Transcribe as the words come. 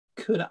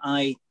could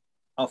I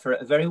offer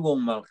a very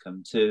warm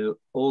welcome to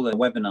all the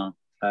webinar,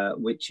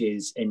 which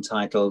is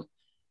entitled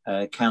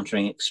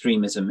Countering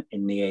Extremism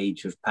in the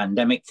Age of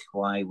Pandemic,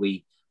 Why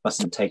We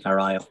Mustn't Take Our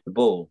Eye Off the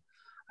Ball.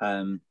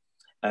 Can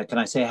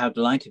I say how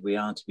delighted we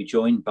are to be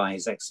joined by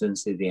His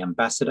Excellency, the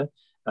Ambassador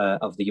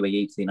of the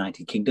UAE to the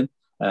United Kingdom,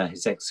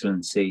 His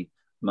Excellency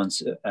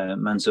Mansour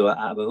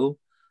Abu.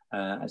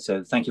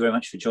 So thank you very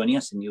much for joining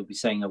us, and you'll be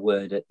saying a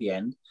word at the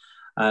end.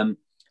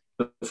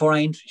 But before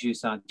I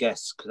introduce our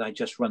guests, could I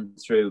just run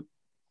through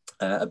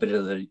a bit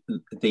of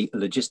the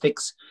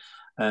logistics?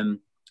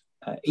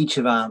 Each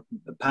of our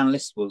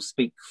panelists will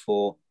speak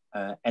for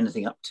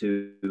anything up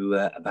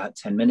to about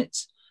 10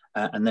 minutes,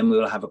 and then we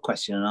will have a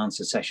question and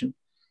answer session.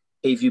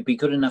 If you'd be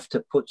good enough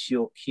to put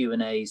your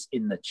Q&As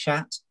in the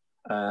chat,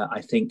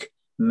 I think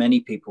many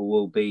people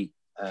will be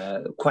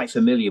quite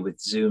familiar with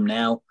Zoom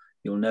now.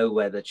 You'll know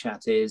where the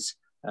chat is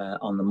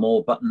on the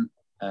More button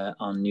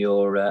on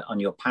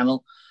your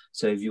panel.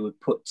 So if you would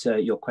put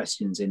your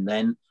questions in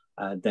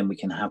then we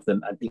can have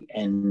them at the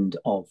end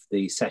of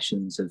the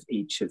sessions of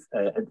each of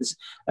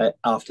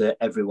after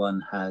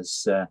everyone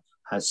has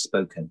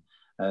spoken.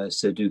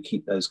 So do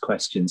keep those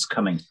questions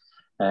coming.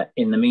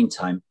 In the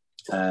meantime,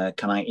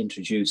 can I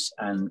introduce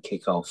and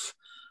kick off?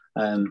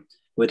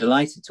 We're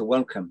delighted to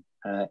welcome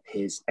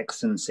His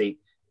Excellency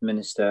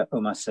Minister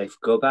Omar Saif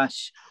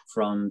Ghobash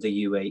from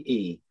the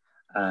UAE.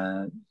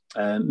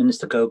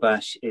 Minister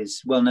Ghobash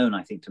is well known,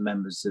 I think, to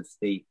members of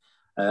the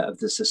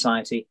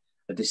Society,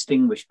 a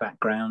distinguished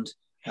background,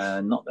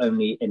 not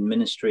only in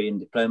ministry and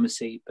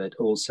diplomacy, but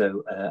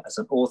also as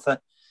an author,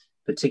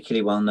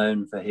 particularly well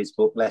known for his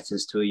book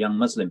Letters to a Young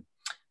Muslim,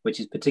 which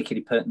is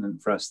particularly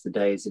pertinent for us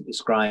today as it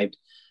described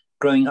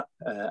growing up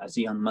as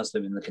a young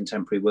Muslim in the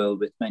contemporary world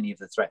with many of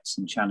the threats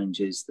and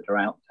challenges that are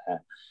out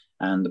there.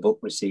 And the book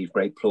received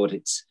great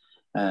plaudits,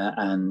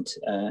 and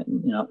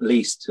not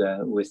least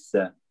with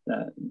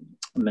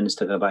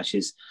Minister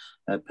Gobash's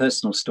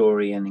personal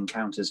story and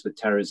encounters with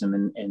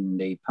terrorism in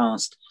the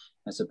past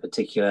as a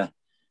particular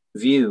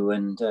view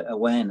and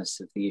awareness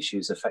of the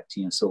issues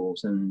affecting us all.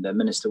 And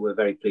Minister, we're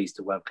very pleased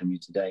to welcome you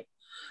today.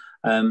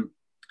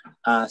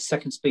 Our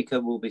second speaker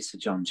will be Sir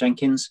John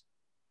Jenkins,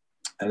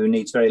 who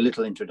needs very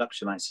little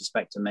introduction, I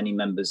suspect, to many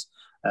members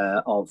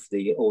of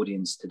the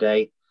audience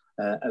today.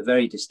 A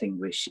very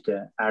distinguished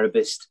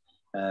Arabist,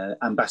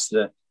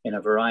 ambassador in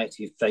a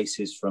variety of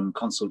places, from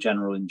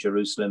Consul-General in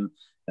Jerusalem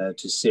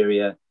to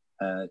Syria,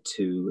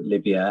 to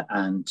Libya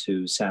and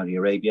to Saudi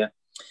Arabia,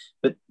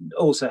 but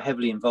also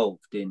heavily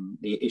involved in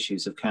the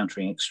issues of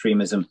countering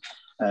extremism,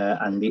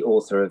 and the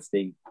author of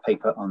the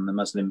paper on the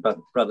Muslim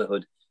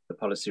Brotherhood, the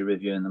policy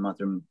review and the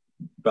Muslim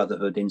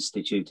Brotherhood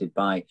instituted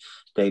by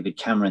David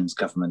Cameron's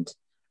government.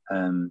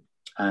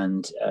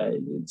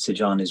 Sir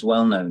John is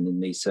well known in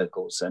these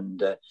circles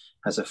and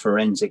has a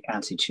forensic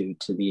attitude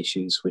to the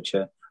issues which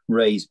are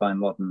raised by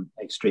modern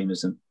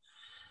extremism.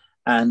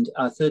 And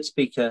our third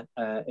speaker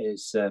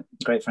is a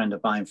great friend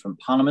of mine from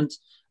Parliament,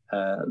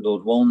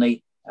 Lord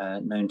Walney,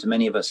 known to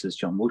many of us as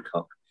John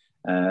Woodcock,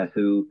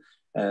 who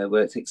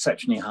worked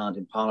exceptionally hard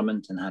in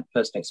Parliament and had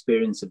personal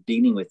experience of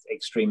dealing with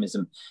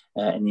extremism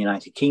in the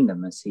United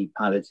Kingdom as he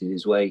piloted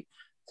his way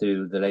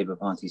through the Labour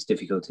Party's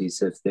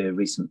difficulties of the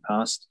recent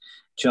past.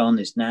 John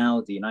is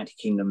now the United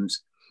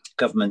Kingdom's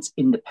government's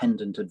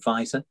independent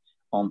advisor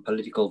on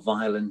political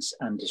violence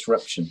and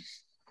disruption.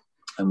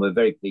 And we're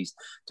very pleased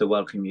to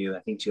welcome you, I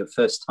think, to your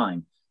first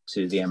time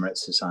to the Emirates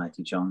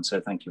Society, John. So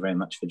thank you very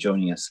much for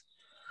joining us.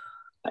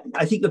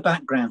 I think the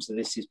background to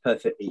this is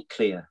perfectly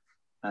clear.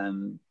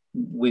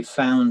 We've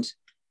found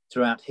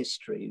throughout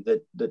history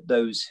that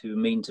those who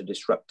mean to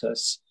disrupt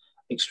us,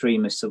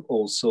 extremists of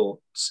all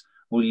sorts,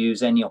 will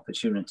use any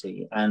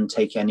opportunity and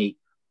take any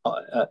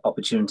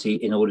opportunity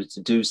in order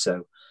to do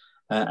so.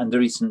 And the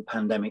recent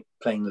pandemic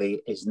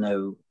plainly is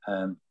no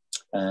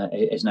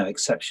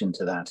exception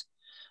to that.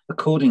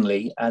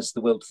 Accordingly, as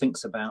the world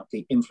thinks about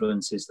the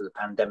influences of the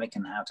pandemic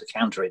and how to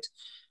counter it,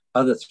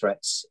 other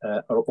threats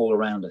are all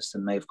around us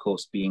and may, of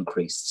course, be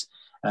increased.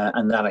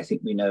 And that, I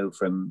think, we know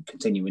from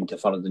continuing to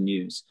follow the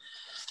news.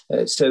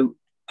 So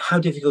how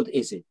difficult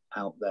is it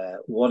out there?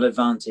 What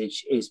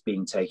advantage is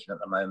being taken at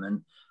the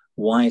moment?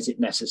 Why is it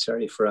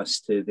necessary for us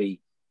to be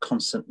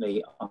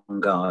constantly on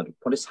guard?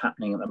 What is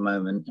happening at the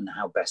moment and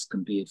how best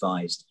can be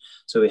advised?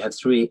 So we have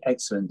three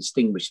excellent,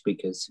 distinguished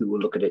speakers who will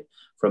look at it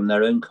from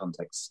their own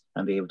context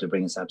and be able to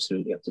bring us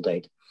absolutely up to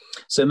date.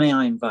 So may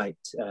I invite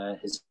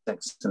His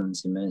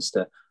Excellency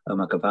Minister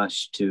Omar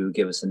Ghobash to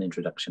give us an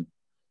introduction.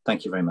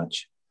 Thank you very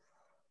much.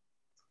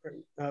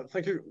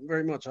 Thank you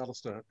very much,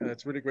 Alistair.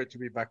 It's really great to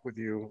be back with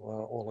you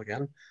all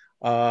again.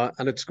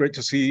 And it's great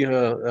to see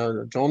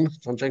John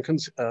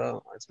Jenkins.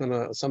 It's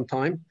been some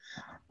time.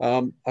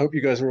 I hope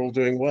you guys are all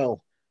doing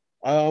well.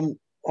 On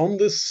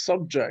this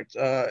subject,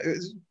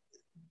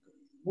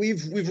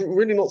 we've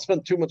really not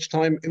spent too much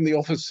time in the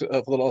office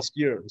for the last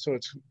year, so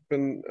it's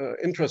been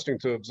interesting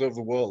to observe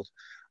the world.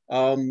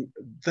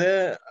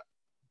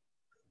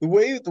 The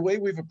way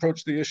we've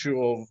approached the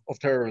issue of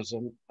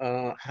terrorism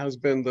has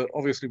been that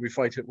obviously we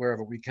fight it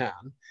wherever we can.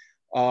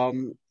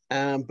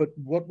 But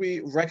what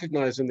we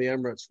recognized in the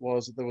Emirates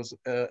was that there was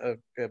a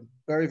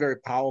very, very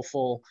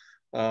powerful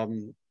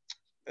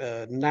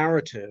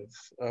narrative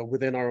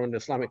within our own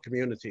Islamic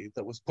community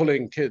that was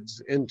pulling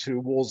kids into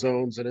war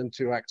zones and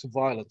into acts of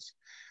violence.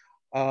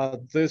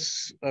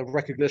 This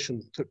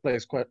recognition took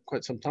place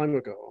quite some time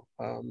ago.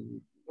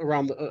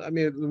 Around, the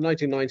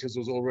 1990s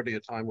was already a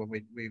time when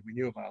we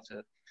knew about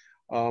it.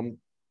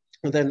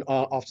 And then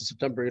after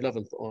September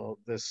 11th,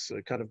 this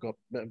kind of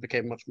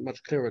became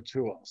much clearer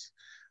to us.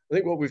 I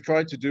think what we've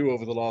tried to do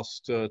over the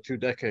last 2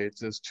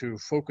 decades is to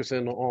focus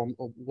in on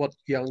what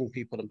young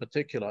people in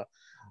particular,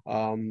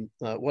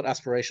 what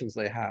aspirations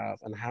they have,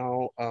 and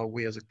how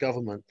we as a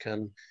government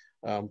can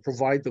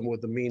provide them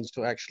with the means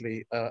to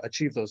actually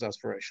achieve those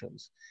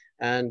aspirations.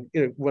 And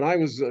when I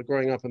was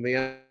growing up in the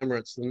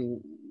Emirates in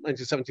the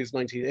 1970s,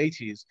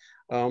 1980s,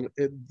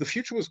 the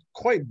future was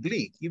quite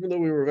bleak, even though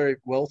we were a very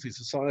wealthy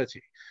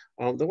society.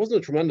 There wasn't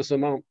a tremendous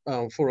amount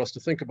for us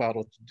to think about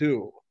or to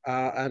do,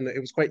 and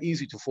it was quite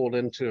easy to fall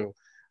into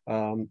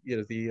the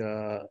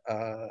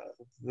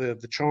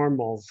charm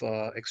of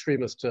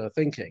extremist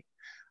thinking.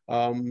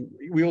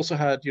 We also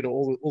had,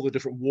 all the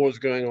different wars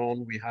going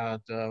on. We had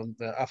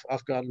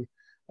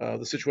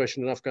the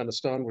situation in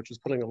Afghanistan, which was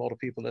putting a lot of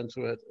people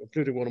into it,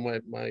 including one of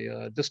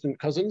my distant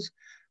cousins,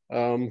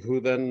 who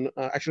then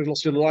actually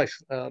lost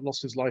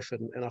his life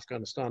in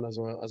Afghanistan as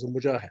a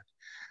mujahid.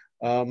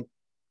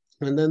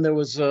 And then there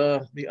was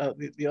the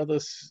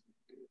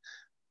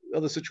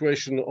other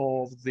situation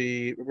of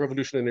the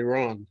revolution in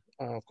Iran.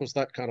 Of course,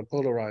 that kind of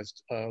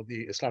polarized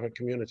the Islamic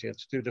community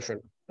into 2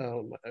 different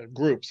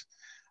groups.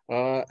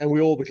 And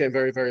we all became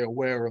very, very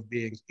aware of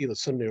being either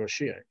Sunni or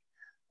Shia.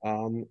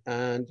 And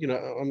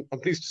I'm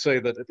pleased to say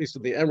that at least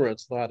in the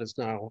Emirates, that is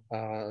now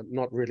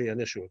not really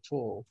an issue at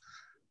all.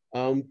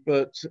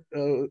 But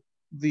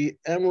the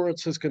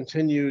Emirates has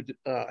continued,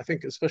 I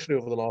think, especially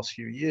over the last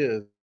few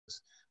years,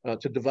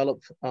 to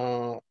develop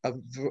a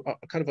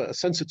kind of a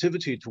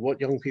sensitivity to what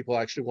young people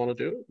actually want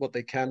to do, what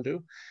they can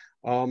do.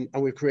 And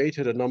we've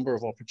created a number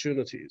of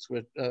opportunities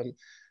with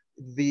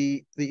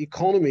the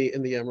economy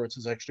in the Emirates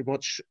is actually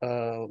much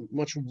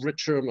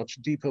richer, much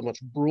deeper,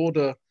 much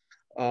broader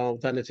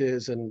than it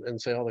is in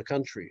say, other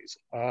countries.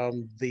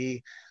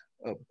 The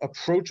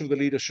approach of the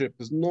leadership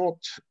is not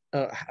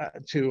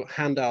to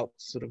hand out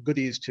sort of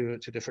goodies to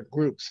different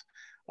groups,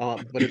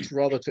 but it's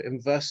rather to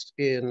invest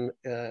in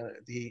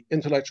the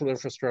intellectual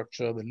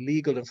infrastructure, the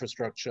legal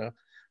infrastructure,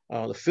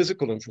 the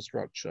physical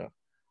infrastructure,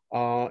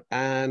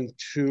 and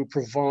to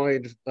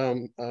provide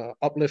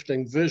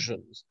uplifting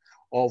visions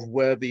of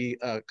where the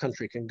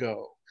country can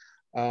go.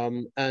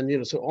 And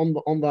so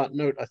on that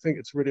note, I think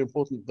it's really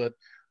important that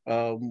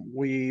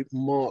we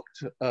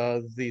marked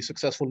the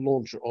successful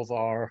launch of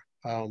our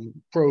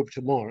probe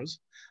to Mars,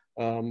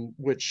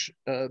 which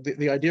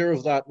the idea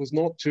of that was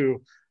not to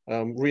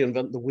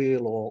reinvent the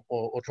wheel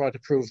or try to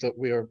prove that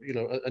we are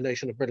a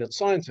nation of brilliant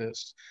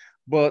scientists,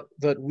 but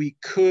that we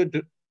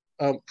could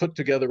put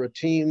together a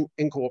team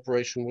in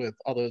cooperation with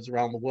others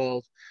around the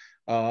world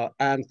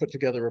and put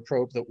together a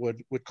probe that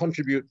would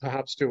contribute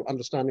perhaps to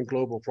understanding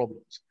global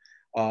problems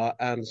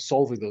and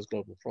solving those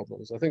global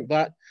problems. I think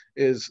that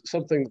is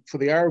something for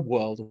the Arab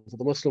world, for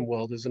the Muslim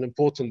world, is an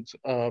important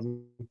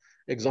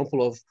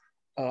example of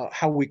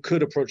how we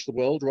could approach the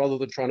world rather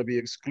than trying to be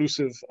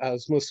exclusive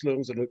as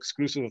Muslims and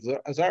exclusive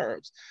as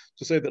Arabs,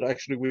 to say that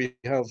actually we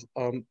have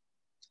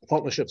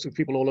partnerships with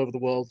people all over the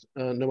world,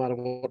 no matter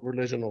what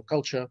religion or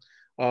culture,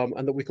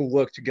 and that we can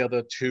work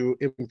together to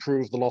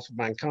improve the lot of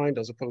mankind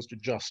as opposed to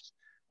just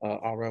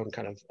our own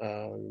kind of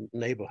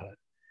neighborhood.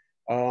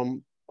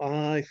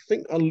 I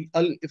think,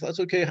 if that's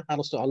okay,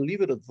 Alistair, I'll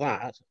leave it at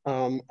that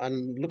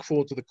and look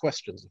forward to the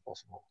questions if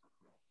possible.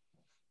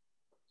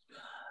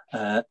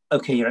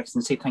 Okay, Your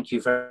Excellency, thank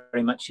you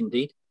very much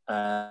indeed.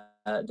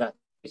 That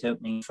is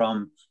opening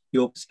from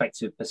your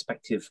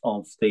perspective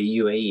of the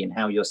UAE and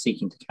how you're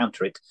seeking to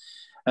counter it.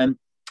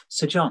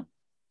 So, John,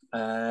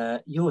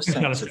 your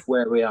sense of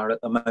where we are at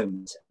the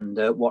moment and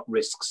what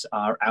risks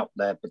are out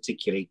there,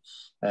 particularly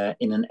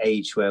in an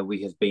age where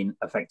we have been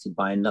affected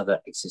by another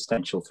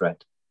existential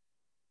threat.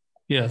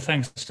 Yeah,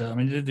 thanks, Sir. I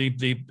mean,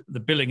 the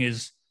billing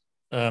is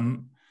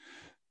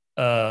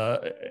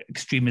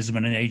extremism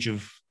in an age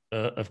of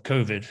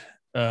COVID.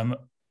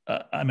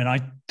 I mean,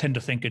 I tend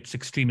to think it's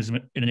extremism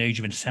in an age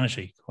of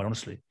insanity, quite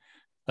honestly.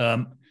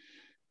 And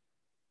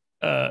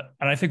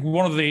I think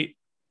one of the,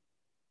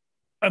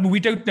 I mean,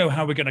 we don't know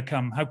how we're going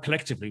to how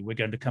collectively we're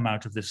going to come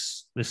out of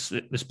this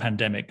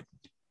pandemic.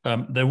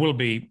 There will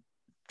be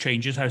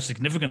changes. How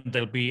significant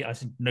they'll be, I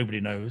think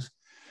nobody knows.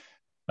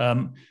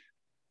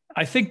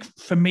 I think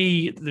for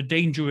me, the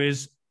danger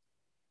is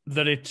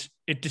that it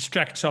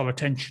distracts our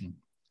attention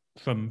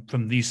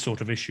from these sort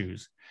of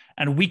issues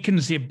and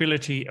weakens the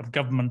ability of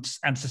governments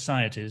and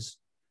societies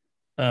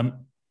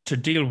to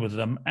deal with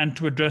them and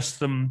to address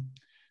them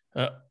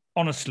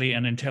honestly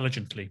and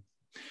intelligently.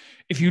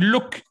 If you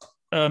look,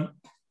 and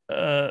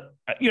a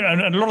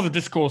lot of the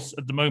discourse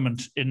at the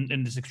moment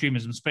in this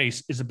extremism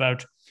space is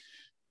about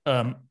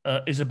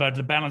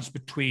the balance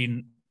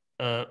between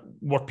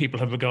what people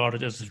have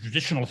regarded as a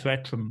traditional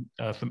threat from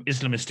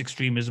Islamist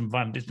extremism,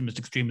 violent Islamist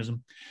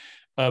extremism,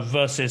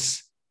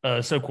 versus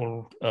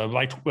so-called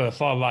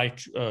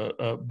far-right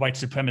white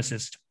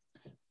supremacist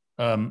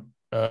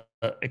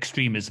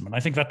extremism. And I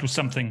think that was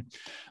something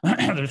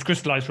that was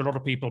crystallized for a lot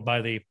of people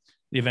by the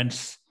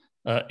events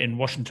in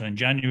Washington in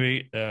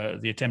January,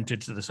 the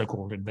attempted the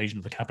so-called invasion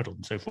of the Capitol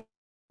and so forth.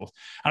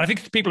 And I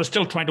think people are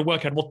still trying to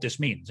work out what this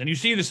means. And you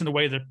see this in the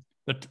way that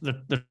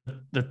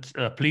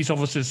police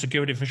officers,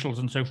 security officials,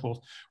 and so forth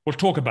will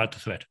talk about the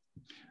threat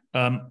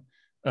now.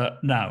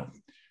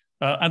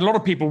 And a lot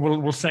of people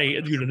will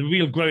say, the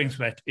real growing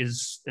threat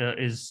is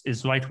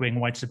right-wing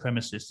white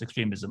supremacist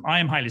extremism. I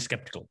am highly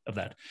skeptical of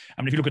that.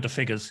 I mean, if you look at the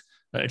figures,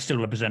 it still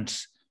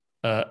represents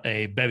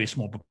a very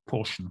small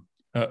proportion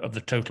of the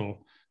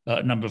total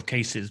number of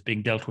cases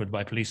being dealt with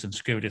by police and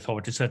security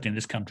authorities, certainly in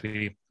this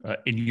country,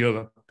 in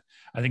Europe.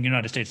 I think the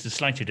United States is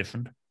slightly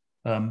different,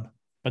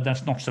 but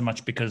that's not so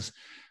much because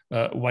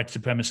white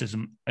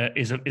supremacism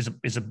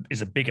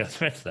is a bigger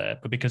threat there,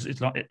 but because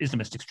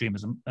Islamist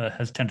extremism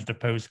has tended to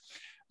pose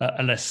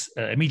a less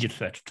immediate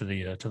threat to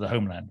the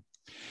homeland.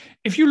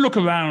 If you look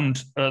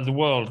around the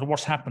world at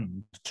what's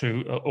happened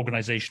to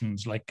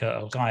organizations like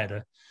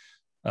Al-Qaeda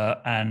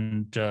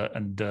and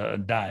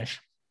Daesh,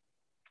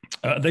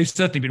 they've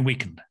certainly been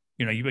weakened.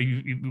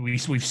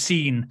 We've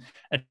seen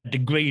a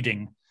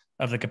degrading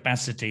of the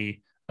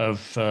capacity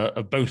of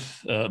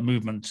both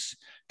movements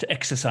to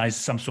exercise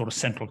some sort of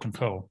central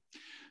control.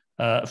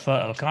 For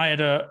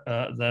Al-Qaeda,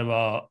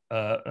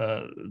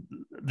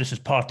 this is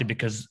partly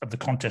because of the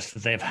contest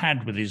that they've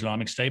had with the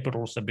Islamic State, but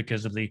also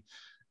because of the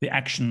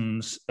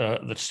actions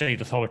that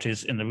state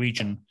authorities in the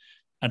region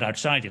and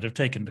outside it have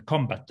taken to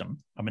combat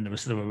them. I mean,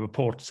 there were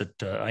reports that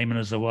Ayman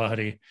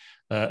al-Zawahiri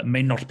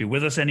may not be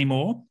with us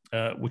anymore,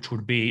 which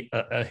would be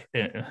a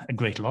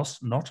great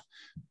loss. Not.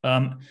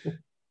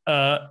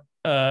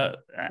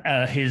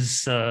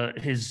 His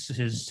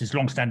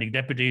long-standing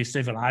deputy,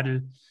 Saif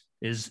al-Adil,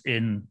 is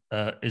in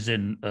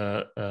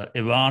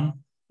Iran,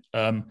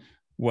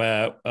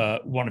 where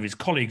one of his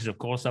colleagues, of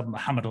course, Abu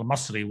Muhammad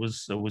al-Masri,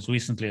 was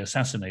recently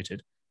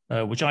assassinated,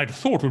 which I'd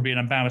thought would be an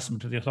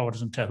embarrassment to the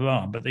authorities in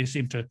Tehran, but they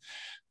seem to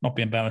not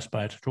be embarrassed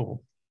by it at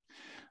all.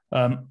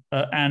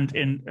 And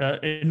in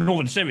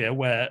northern Syria,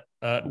 where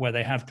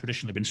they have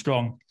traditionally been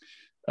strong,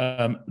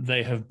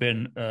 they have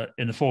been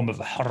in the form of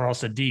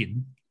Haras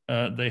ad-Din.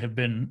 They have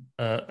been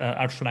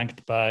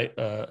outflanked by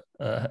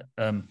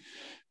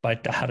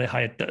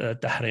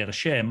Tahrir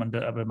al-Shem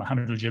under Abu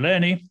Muhammad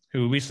al-Jilani,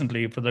 who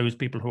recently, for those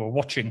people who are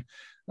watching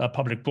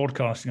public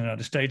broadcasting in the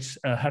United States,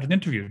 had an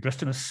interview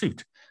dressed in a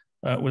suit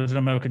with an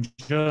American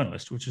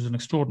journalist, which is an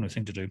extraordinary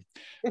thing to do.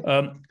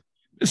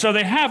 So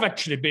they have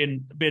actually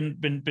been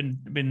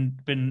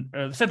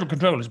central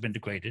control has been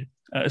degraded.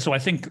 So I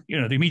think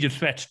the immediate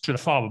threat to the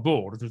far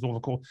abroad, which is all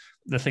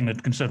the thing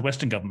that concerned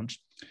Western governments,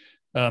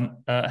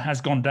 has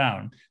gone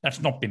down.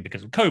 That's not been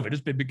because of COVID. It's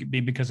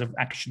been because of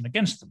action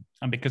against them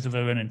and because of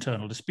their own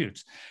internal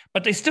disputes.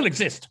 But they still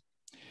exist.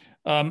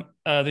 The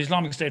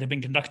Islamic State have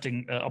been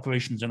conducting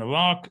operations in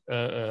Iraq.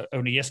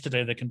 Only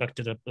yesterday they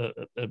conducted a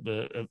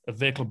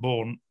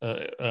vehicle-borne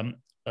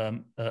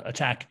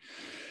attack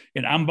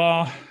in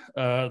Anbar.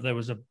 There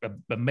was a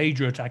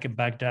major attack in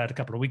Baghdad a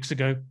couple of weeks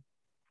ago.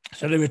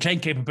 So they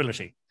retain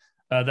capability.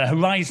 Their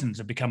horizons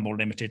have become more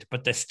limited,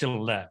 but they're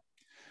still there.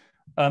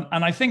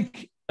 And I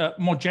think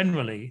more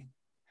generally,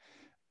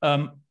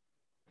 and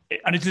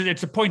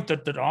it's a point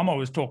that Omar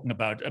was talking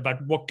about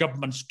what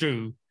governments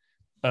do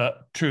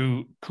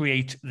to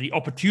create the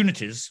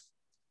opportunities,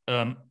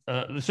 the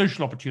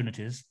social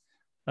opportunities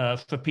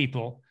for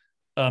people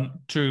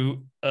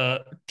to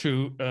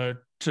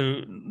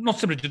not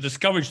simply to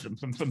discourage them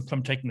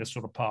from taking this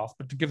sort of path,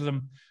 but to give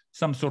them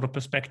some sort of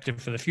perspective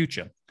for the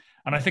future.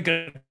 And I think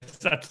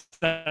that's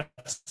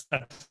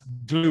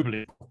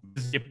globally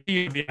the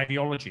appeal of the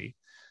ideology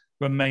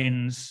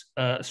remains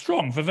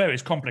strong for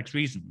various complex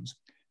reasons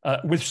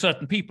with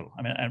certain people.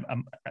 I mean,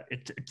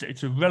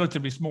 it's a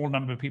relatively small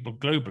number of people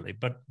globally,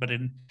 but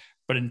in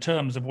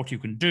terms of what you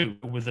can do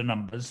with the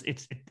numbers,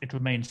 it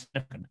remains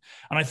significant.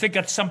 And I think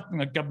that's something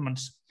that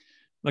governments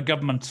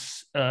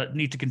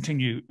need to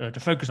continue to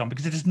focus on,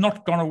 because it has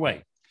not gone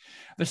away.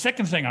 The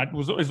second thing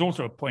is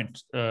also a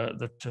point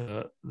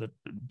that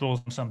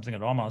draws on something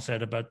that Omar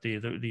said about the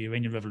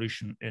Iranian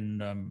Revolution in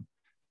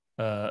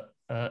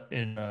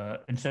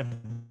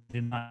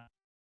 1979.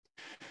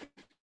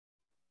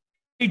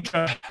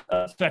 Major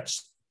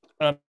threats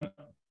to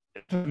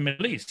the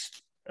Middle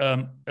East,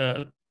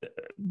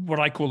 what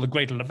I call the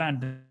Great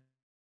Levant,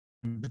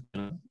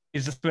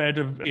 is the spread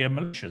of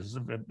militias,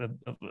 of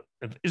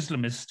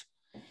Islamist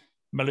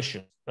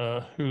militias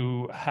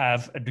who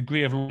have a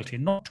degree of loyalty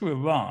not to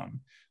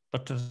Iran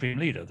but to the supreme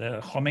leader.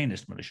 They're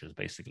Khomeinist militias,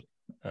 basically.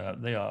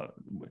 They are,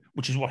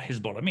 which is what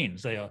Hezbollah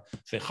means. They are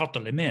Khat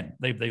al-Imam.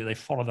 They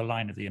follow the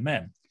line of the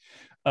Imam.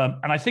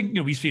 And I think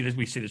we see this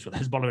with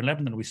Hezbollah in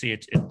Lebanon. We see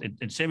it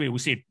in Syria. We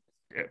see it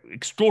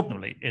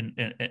extraordinarily in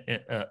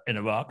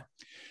Iraq.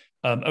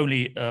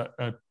 Only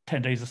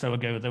 10 days or so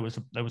ago, there was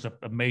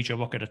a major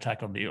rocket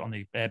attack on the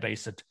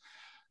airbase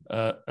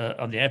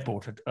on the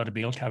airport at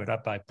Erbil, carried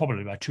out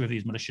probably by two of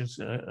these militias,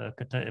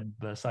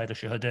 Kataib Saida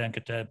Shuhada and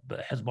Kataib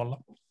Hezbollah,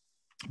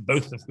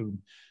 both of whom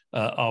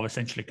are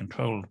essentially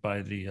controlled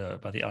by the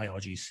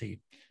IRGC.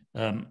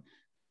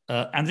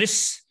 And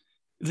this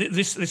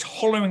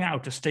hollowing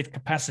out of state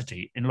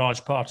capacity in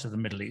large parts of the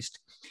Middle East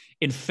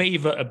in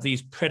favor of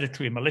these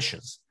predatory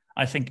militias,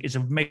 I think, is a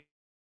major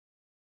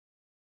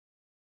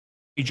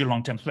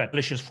long-term threat.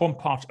 Militias form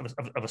part of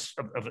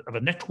a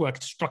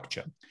networked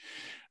structure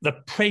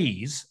that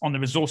preys on the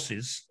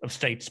resources of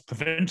states,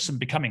 prevents them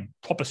becoming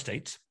proper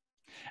states,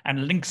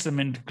 and links them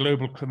into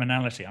global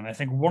criminality. And I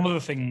think one of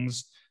the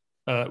things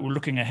we're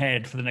looking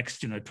ahead for the next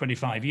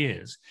 25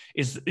 years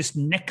is this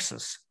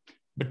nexus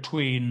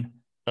between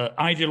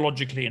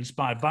ideologically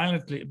inspired,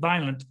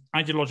 violent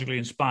ideologically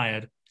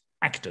inspired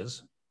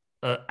actors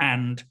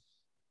and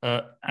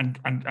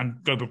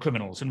global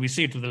criminals. And we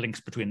see it with the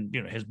links between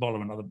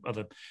Hezbollah and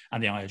other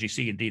and the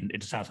IRGC, indeed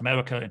into South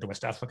America, into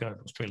West Africa,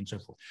 Australia, and so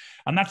forth.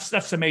 And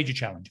that's a major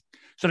challenge.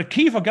 So the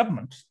key for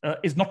government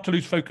is not to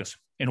lose focus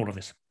in all of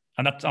this.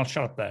 And I'll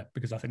shut up there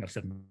because I think I've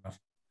said enough.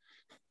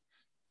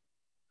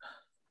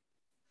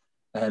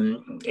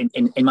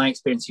 In my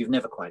experience, you've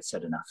never quite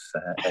said enough,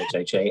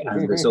 JJ,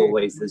 and there's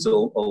always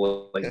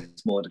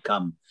more to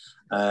come.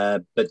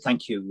 But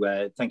thank you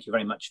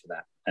very much for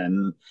that.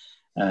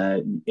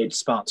 It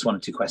sparks one or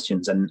two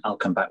questions, and I'll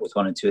come back with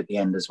one or two at the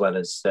end, as well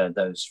as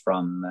those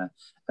from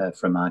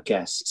our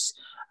guests.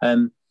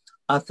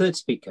 Our third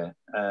speaker,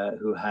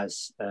 who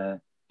has a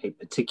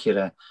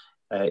particular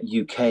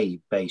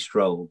UK-based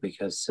role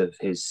because of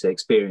his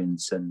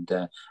experience and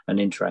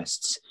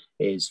interests,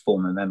 is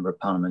former Member of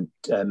Parliament,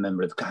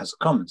 member of the House of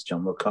Commons,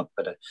 John Woodcock,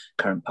 but a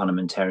current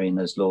parliamentarian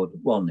as Lord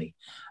Walney.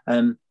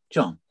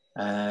 John,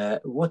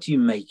 what do you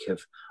make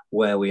of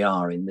where we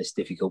are in this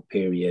difficult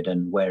period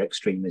and where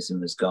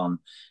extremism has gone,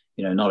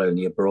 not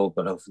only abroad,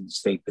 but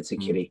obviously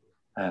particularly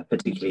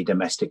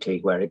domestically,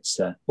 where it's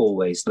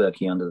always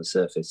lurking under the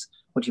surface?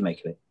 What do you make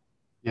of it?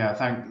 Yeah,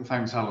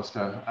 thanks,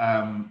 Alistair.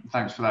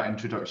 Thanks for that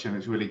introduction.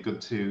 It's really good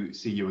to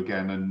see you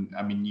again. And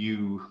I mean,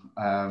 you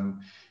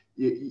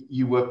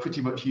were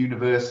pretty much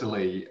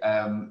universally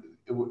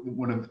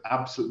one of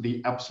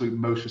the absolute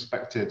most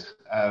respected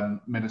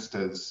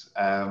ministers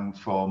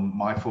from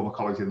my former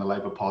colleagues in the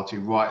Labour Party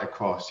right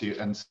across you.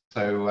 And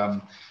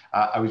so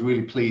I was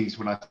really pleased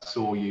when I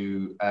saw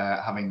you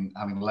having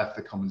left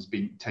the Commons,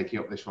 taking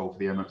up this role for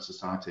the Emirates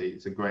Society.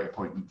 It's a great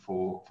appointment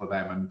for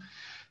them. And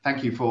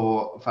thank you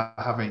for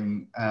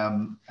having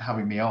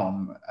me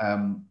on.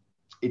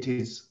 It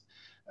is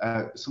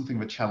something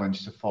of a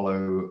challenge to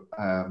follow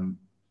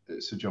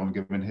Sir John,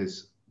 given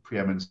his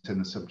preeminence in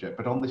the subject,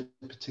 but on this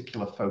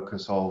particular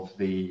focus of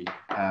the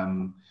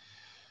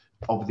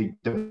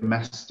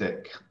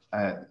domestic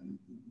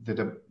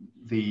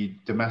the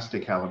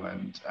domestic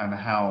element and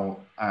how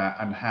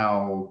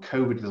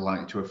COVID is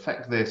likely to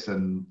affect this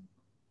and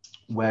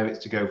where it's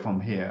to go from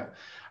here.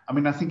 I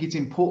mean, I think it's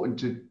important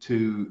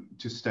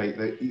to state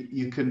that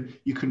you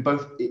can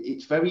both.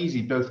 It's very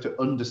easy both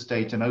to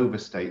understate and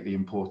overstate the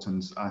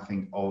importance, I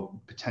think, of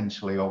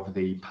potentially of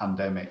the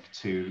pandemic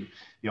to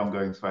the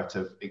ongoing threat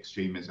of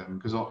extremism.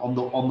 Because on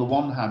the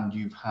one hand,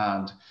 you've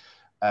had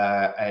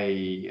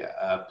a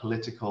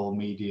political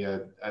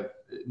media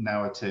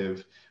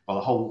narrative,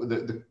 well,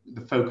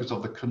 the focus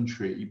of the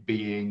country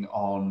being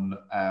on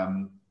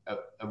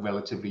a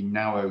relatively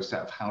narrow set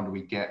of how do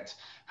we get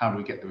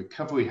the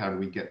recovery, how do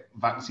we get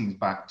vaccines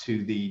back,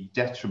 to the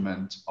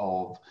detriment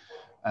of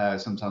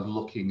sometimes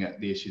looking at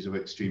the issues of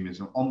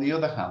extremism. On the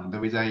other hand,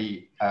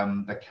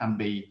 there can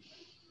be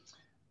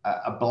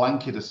a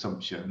blanket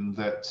assumption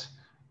that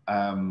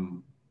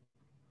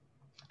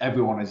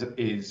everyone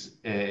is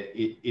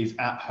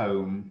at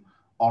home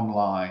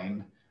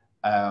online,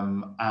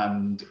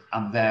 and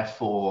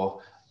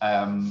therefore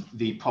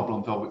the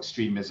problems of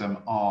extremism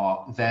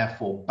are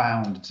therefore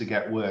bound to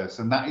get worse,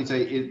 and that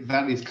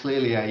is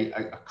clearly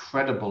a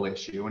credible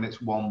issue, and it's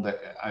one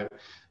that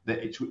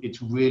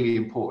it's really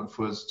important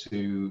for us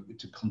to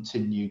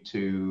continue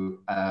to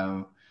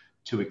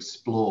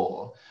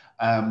explore.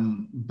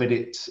 But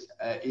it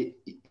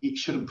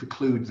shouldn't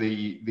preclude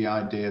the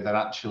idea that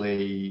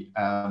actually,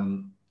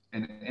 in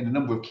a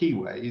number of key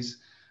ways,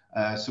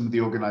 some of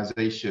the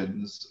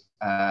organisations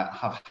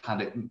have had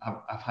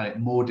it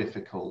more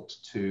difficult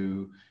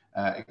to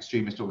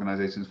extremist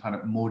organisations have had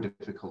it more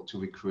difficult to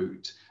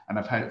recruit, and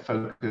I've had it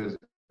focus,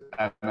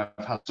 and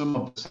I've had some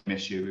of the same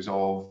issues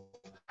of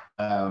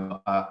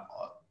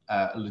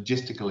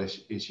logistical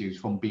issues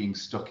from being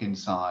stuck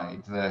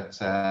inside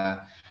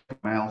that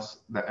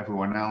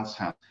everyone else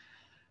has.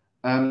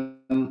 On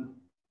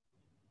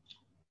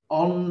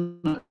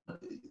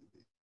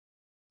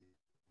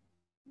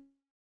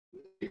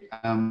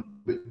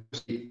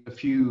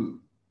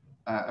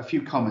a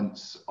few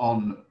comments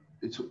on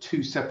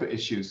two separate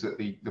issues that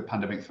the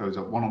pandemic throws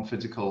up. One on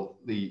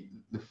the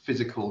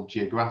physical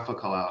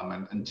geographical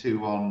element, and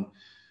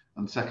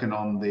second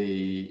on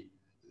the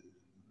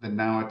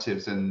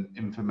narratives and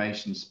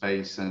information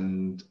space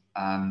and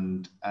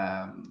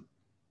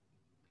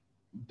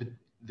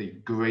the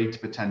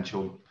great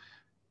potential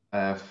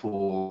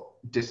for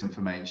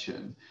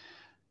disinformation.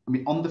 I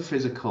mean, on the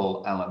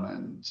physical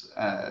element,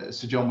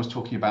 Sir John was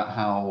talking about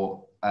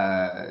how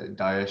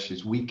Daesh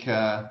is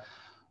weaker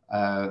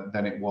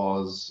than it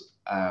was,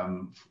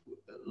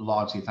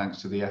 largely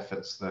thanks to the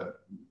efforts that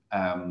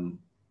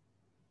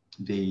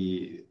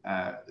the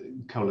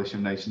coalition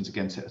of nations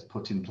against it has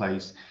put in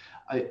place.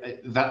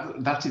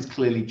 That is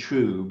clearly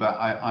true, but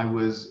I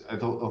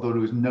thought it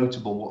was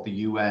notable what the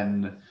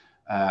UN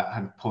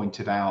had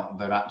pointed out,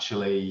 that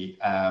actually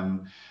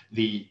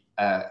the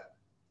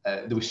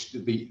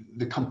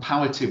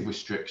comparative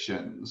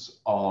restrictions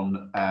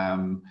on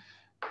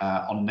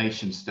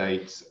nation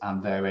states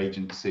and their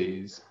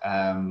agencies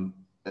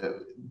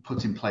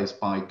put in place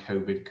by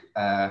COVID,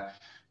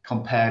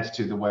 compared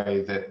to the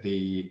way that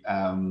the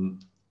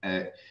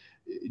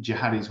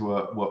jihadis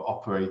were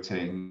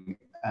operating,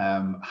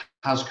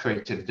 has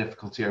created a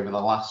difficulty over the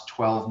last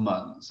 12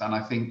 months. And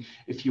I think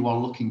if you are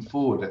looking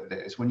forward at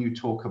this, when you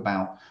talk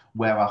about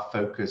where our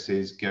focus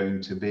is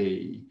going to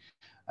be,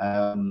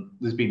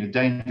 there's been a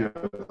danger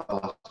over the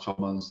last 12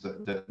 months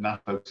that our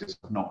focus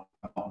have not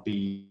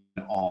been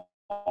on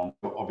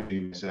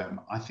extremism.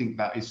 I think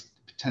that is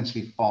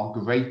potentially far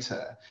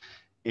greater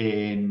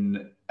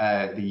in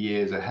the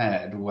years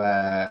ahead,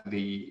 where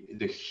the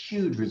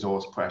huge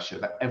resource pressure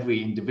that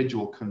every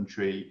individual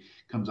country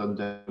comes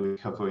under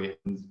recovery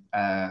and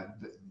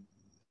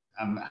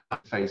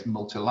face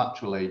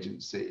multilateral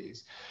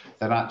agencies,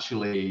 that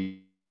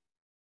actually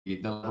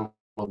the level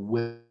of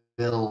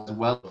will as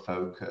well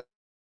focus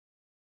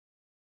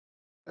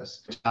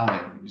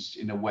challenged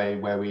in a way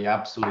where we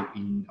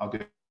absolutely are going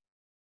to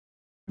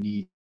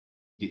need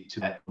it to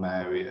net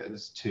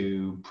areas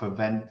to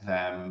prevent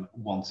them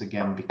once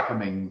again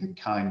becoming the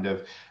kind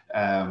of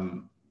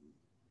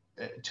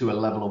to a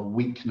level of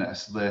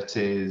weakness that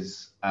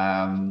is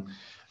that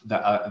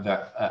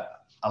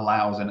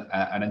allows an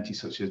entity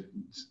such as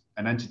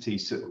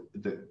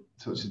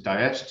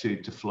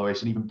Daesh to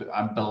flourish, and even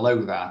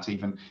below that,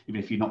 even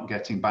if you're not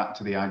getting back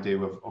to the idea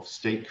of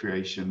state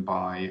creation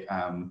by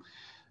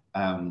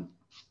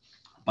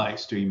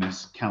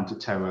extremist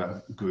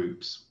counter-terror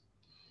groups.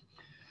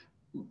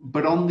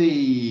 But on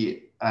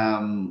the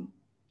one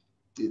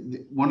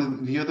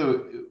of the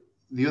other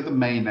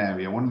main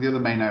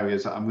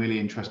areas that I'm really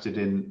interested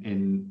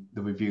in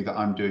the review that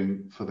I'm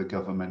doing for the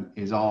government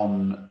is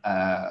on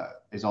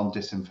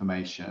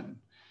disinformation,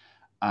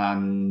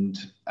 and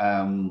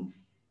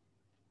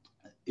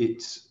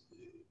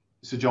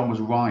Sir John was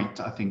right,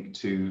 I think,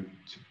 to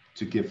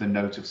give the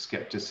note of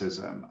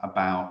skepticism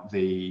about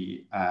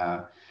the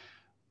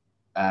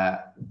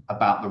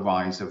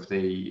rise of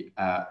the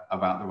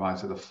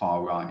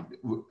far right.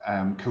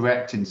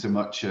 Correct in so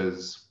much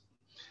as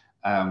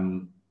I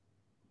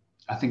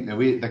think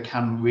there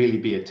can really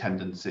be a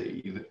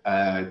tendency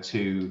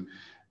to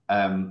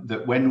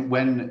that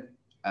when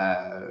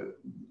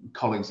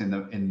colleagues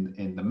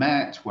in the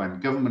Met, when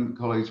government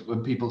colleagues,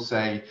 when people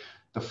say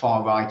the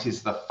far right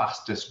is the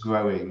fastest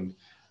growing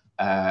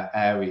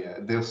area,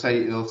 they'll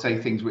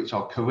say things which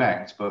are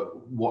correct,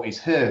 but what is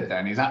heard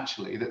then is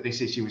actually that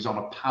this issue is on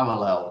a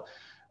parallel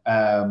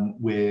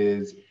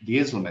with the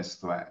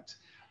Islamist threat,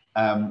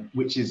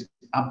 which is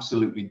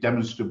absolutely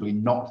demonstrably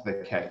not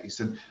the case.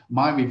 And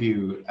my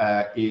review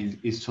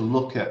is to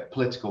look at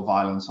political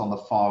violence on the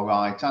far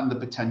right and the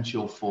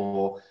potential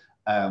for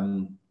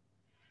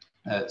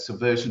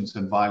subversions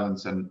and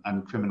violence and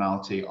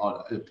criminality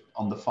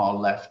on the far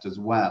left as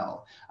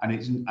well. And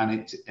in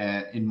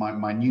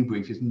my new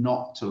brief is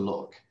not to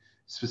look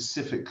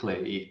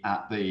specifically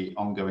at the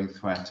ongoing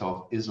threat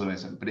of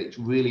Islamism, but it's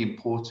really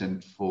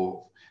important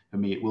for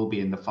me, it will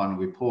be in the final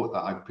report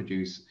that I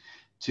produce,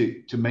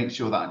 to make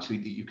sure that actually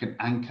that you can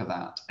anchor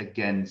that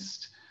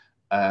against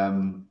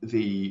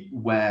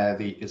where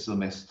the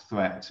Islamist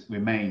threat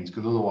remains,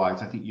 because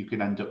otherwise I think you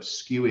can end up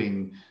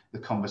skewing the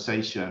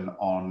conversation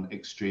on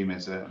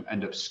extremism,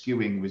 end up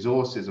skewing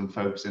resources and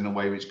focus in a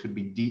way which could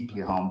be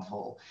deeply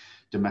harmful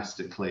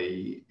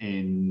domestically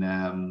in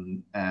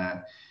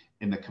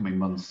the coming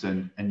months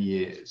and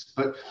years.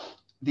 But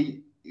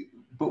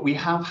we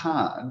have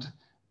had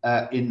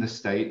in the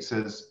States,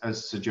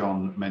 as Sir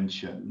John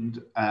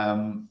mentioned,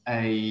 an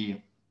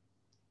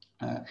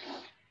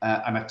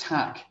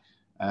attack.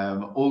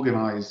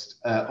 Organized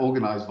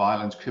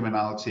violence,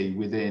 criminality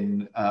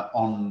within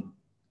on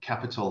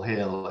Capitol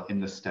Hill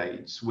in the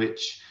States,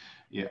 which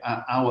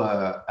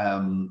our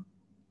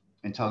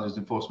intelligence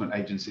enforcement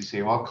agencies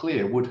here are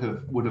clear would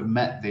have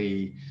met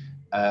the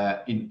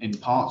in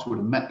parts would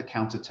have met the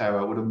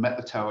counter-terror, would have met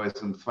the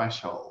terrorism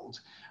threshold,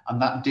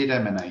 and that did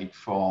emanate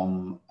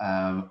from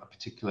a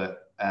particular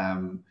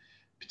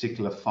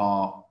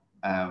far.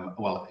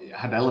 Well, it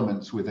had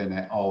elements within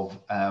it of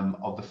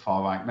the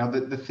far right. Now,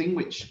 the thing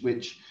which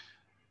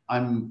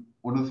one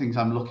of the things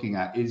I'm looking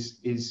at is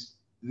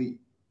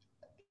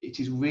it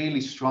is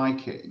really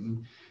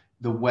striking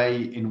the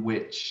way in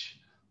which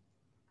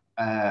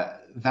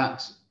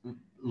that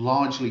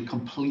largely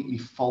completely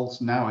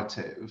false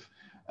narrative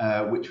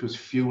which was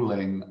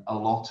fueling a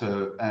lot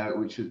of,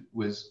 which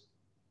was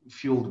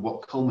fueled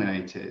what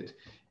culminated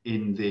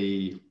in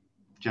the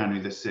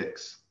January the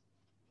 6th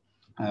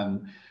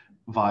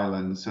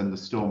violence and the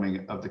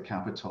storming of the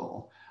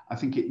Capitol. I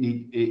think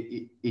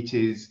it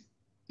is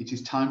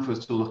time for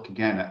us to look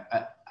again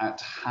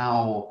at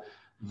how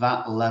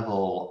that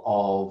level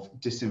of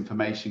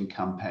disinformation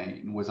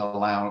campaign was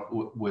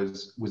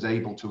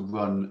able to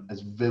run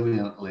as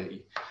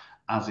virulently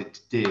as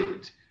it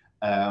did,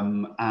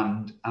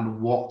 and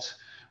what,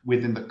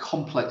 within the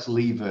complex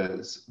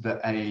levers that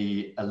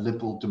a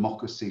liberal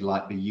democracy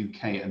like the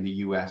UK and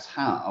the US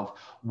have,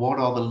 what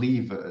are the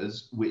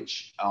levers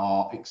which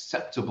are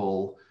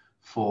acceptable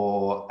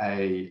for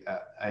a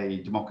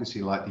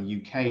democracy like the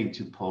UK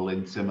to pull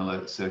in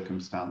similar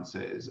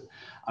circumstances,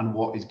 and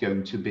what's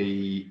going to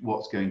be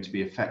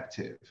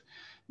effective.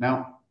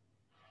 Now,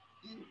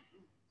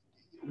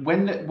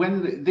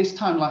 when this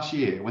time last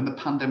year, when the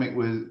pandemic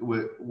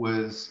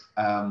was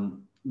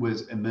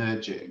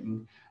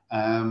emerging,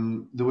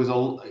 there was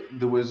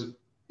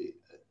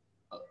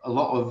a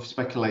lot of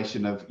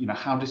speculation of, you know,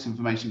 how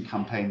disinformation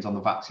campaigns on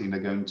the vaccine are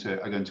going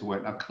to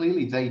work. Now,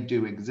 clearly they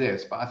do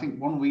exist, but I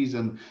think one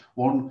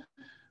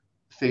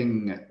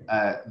thing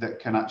that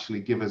can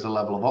actually give us a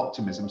level of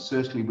optimism,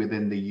 certainly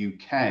within the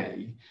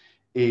UK,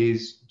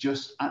 is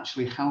just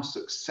actually how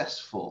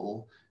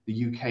successful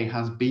the UK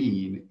has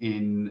been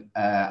in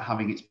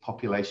having its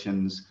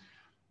population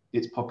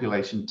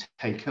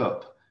take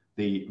up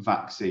the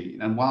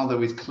vaccine. And while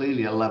there is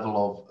clearly a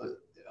level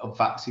of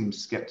vaccine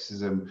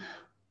skepticism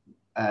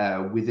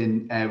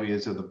within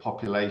areas of the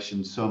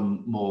population,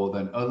 some more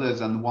than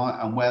others, and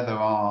where there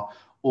are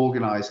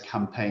organized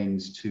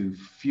campaigns to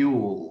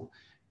fuel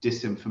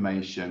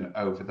disinformation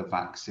over the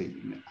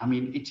vaccine, I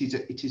mean, it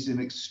is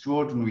an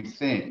extraordinary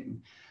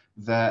thing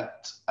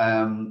that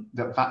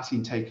that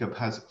vaccine take-up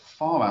has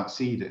far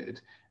exceeded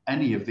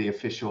any of the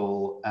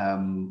official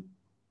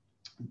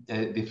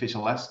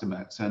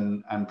estimates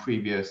and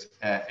previous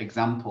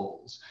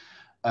examples,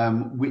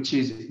 which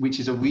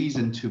is a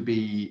reason to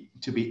be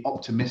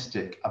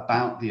optimistic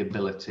about the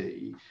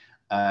ability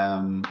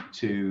to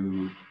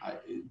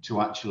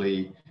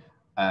actually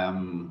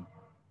have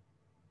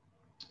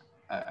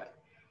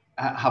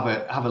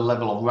a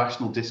level of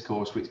rational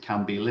discourse which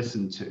can be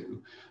listened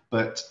to.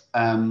 But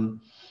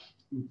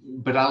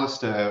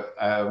Alistair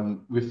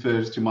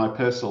refers to my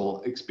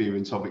personal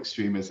experience of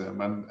extremism,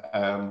 and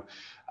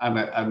I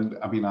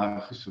mean,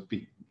 I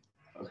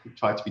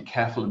try to be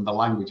careful in the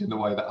language in the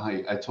way that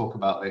I talk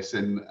about this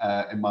in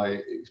my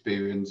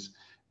experience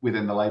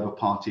within the Labour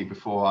Party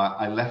before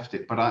I left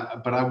it. But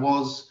I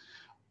was,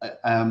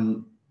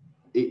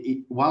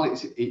 while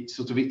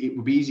it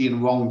would be easy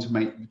and wrong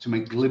to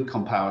make glib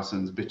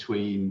comparisons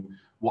between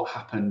what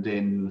happened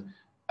in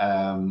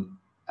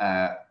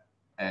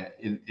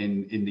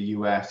the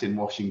US, in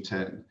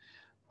Washington,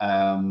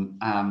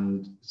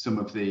 and some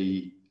of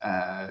the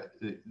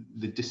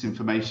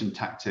disinformation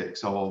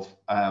tactics of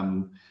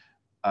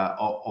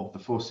the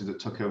forces that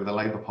took over the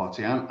Labour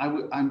Party.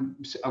 I'm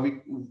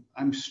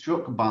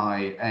struck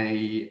by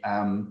a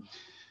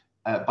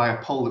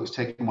poll that was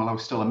taken while I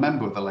was still a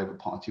member of the Labour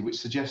Party, which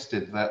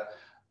suggested that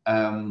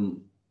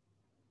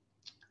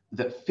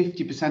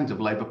 50%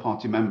 of Labour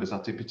Party members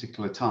at a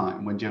particular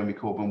time, when Jeremy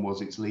Corbyn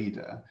was its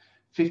leader,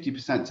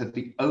 50% said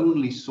the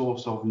only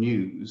source of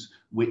news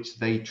which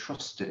they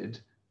trusted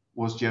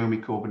was Jeremy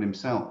Corbyn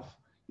himself.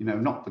 You know,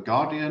 not The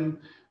Guardian,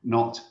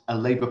 not a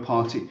Labour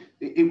Party.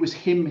 It was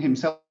him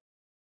himself,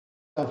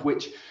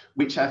 which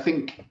I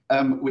think,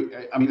 I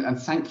mean, and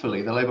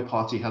thankfully the Labour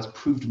Party has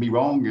proved me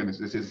wrong, and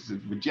is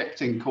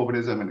rejecting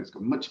Corbynism, and it's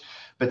got much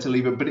better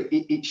leader. But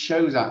it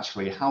shows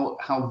actually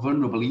how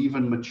vulnerable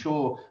even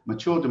mature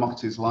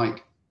democracies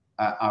like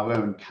our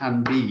own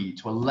can be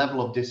to a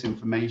level of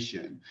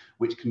disinformation,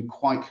 which can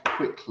quite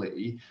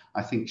quickly,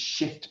 I think,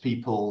 shift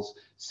people's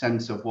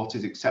sense of what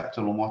is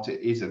acceptable and what it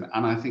isn't.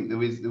 And I think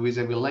there is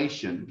a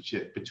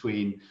relationship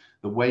between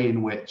the way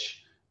in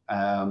which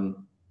the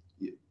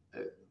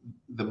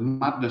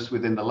madness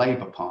within the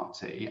Labour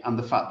Party and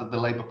the fact that the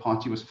Labour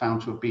Party was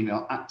found to have been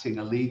acting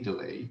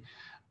illegally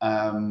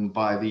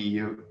by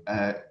the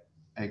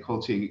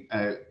Equality,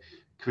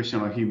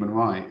 Commission on Human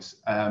Rights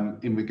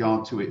in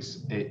regard to its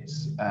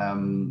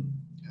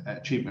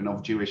treatment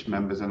of Jewish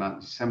members and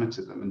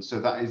anti-Semitism. And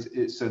so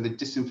so the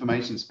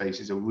disinformation space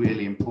is a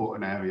really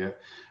important area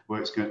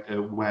where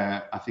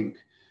where I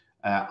think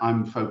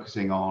I'm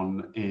focusing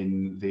on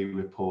in the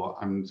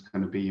report, and it's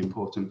going to be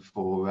important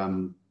for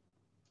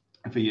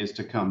years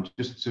to come.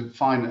 Just to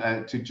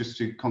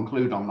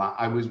conclude on that,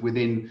 I was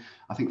within,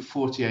 I think,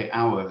 48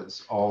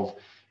 hours of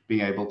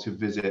being able to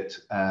visit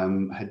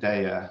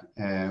Hadea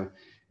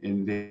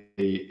in the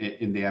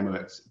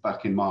Emirates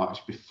back in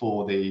March,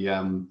 before the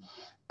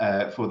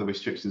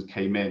restrictions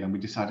came in, and we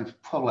decided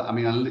probably, I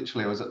mean, I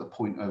was at the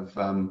point of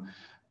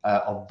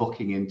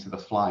booking into the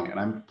flight, and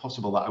I'm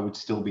possible that I would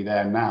still be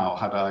there now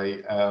had I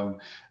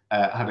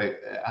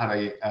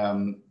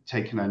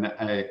taken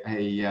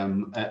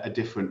a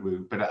different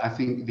route. But I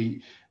think the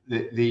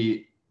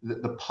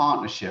the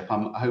partnership,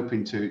 I'm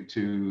hoping to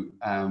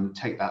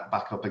take that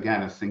back up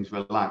again as things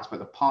relax, but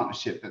the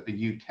partnership that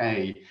the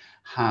UK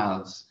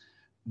has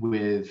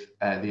with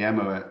the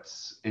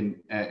Emirates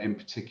in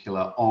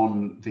particular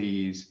on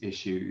these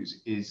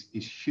issues is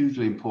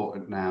hugely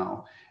important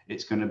now.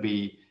 It's going to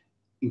be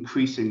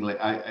increasingly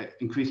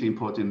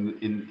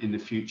important in the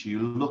future.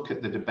 You look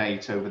at the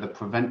debate over the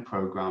PREVENT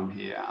programme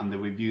here and the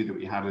review that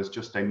we had as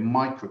just a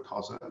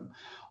microcosm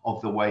of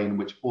the way in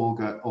which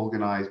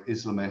organised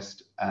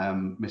Islamist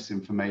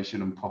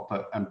misinformation and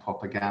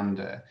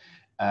propaganda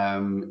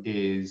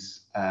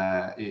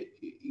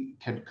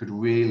could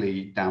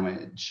really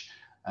damage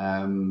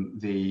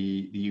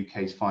the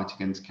UK's fight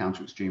against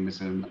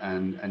counter-extremism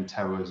and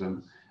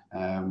terrorism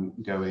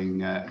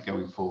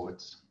going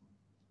forwards.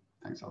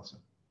 Thanks, Elsa.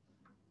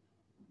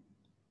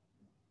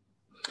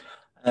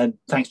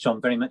 Thanks,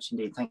 John, very much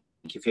indeed. Thank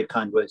you for your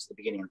kind words at the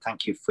beginning, and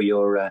thank you for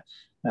your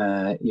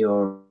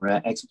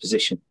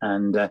exposition,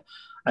 and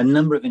a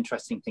number of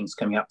interesting things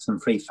coming up, some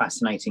pretty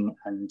fascinating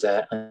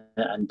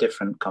and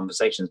different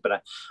conversations. But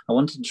I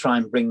wanted to try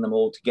and bring them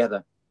all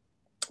together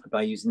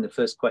by using the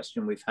first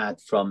question we've had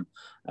from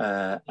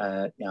our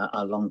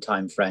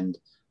longtime friend,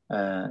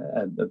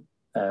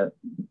 Bashir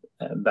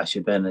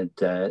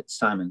Bernard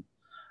Simon,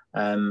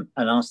 and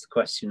asked the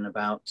question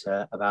about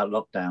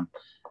lockdown.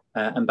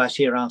 And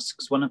Bashir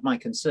asks, one of my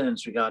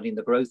concerns regarding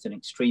the growth in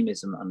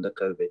extremism under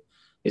COVID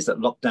is that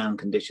lockdown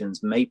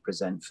conditions may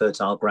present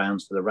fertile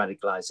grounds for the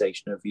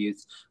radicalisation of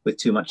youth with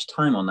too much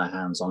time on their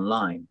hands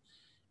online.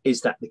 Is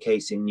that the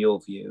case in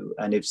your view?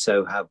 And if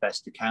so, how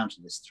best to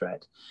counter this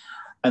threat?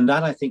 And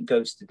that, I think,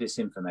 goes to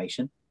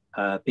disinformation.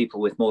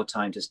 People with more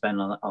time to spend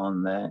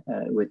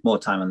with more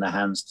time on their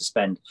hands to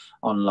spend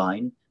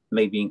online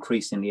may be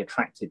increasingly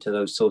attracted to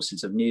those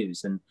sources of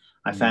news. And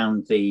I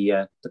found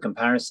the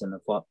comparison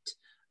of what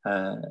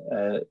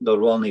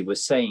Lord Walney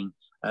was saying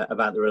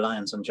about the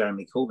reliance on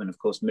Jeremy Corbyn, of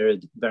course,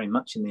 mirrored very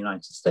much in the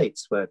United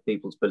States, where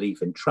people's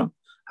belief in Trump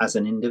as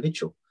an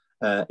individual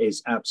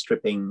is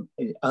outstripping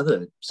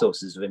other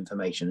sources of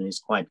information, and is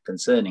quite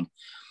concerning.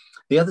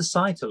 The other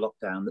side to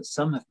lockdown that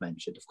some have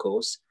mentioned, of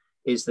course,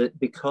 is that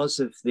because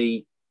of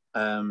the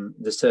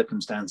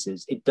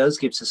circumstances, it does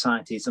give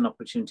societies an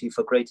opportunity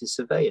for greater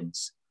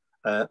surveillance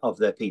of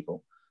their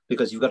people,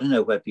 because you've got to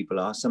know where people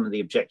are. Some of the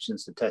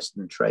objections to test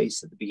and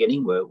trace at the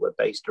beginning were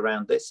based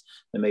around this.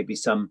 There may be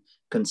some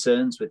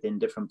concerns within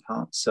different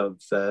parts of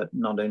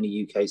not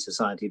only UK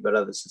society, but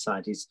other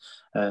societies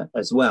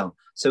as well.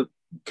 So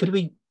could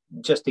we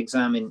just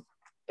examine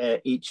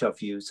each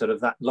of you, sort of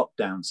that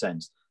lockdown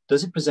sense?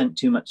 Does it present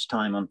too much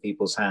time on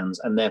people's hands,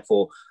 and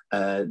therefore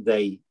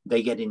they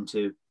get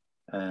into,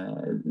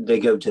 they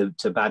go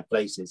to bad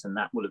places, and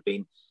that will have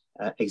been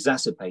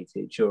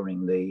exacerbated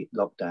during the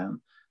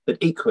lockdown? But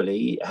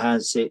equally,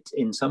 has it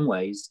in some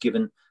ways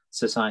given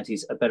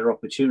societies a better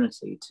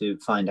opportunity to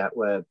find out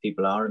where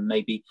people are and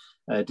maybe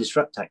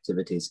disrupt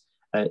activities?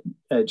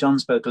 John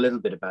spoke a little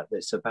bit about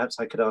this, so perhaps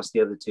I could ask the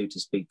other two to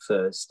speak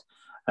first.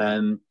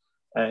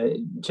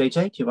 JJ,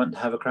 do you want to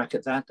have a crack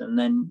at that? And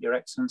then Your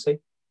Excellency?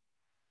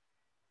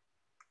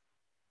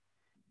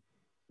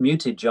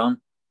 Muted, John.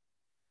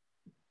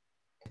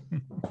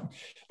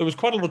 There was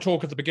quite a lot of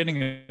talk at the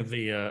beginning of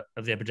the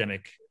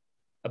epidemic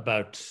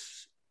about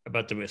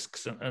the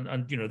risks,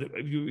 and you know,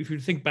 if you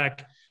think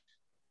back,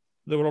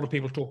 there were a lot of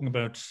people talking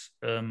about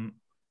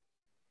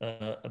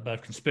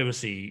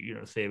conspiracy,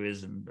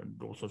 theories and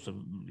all sorts of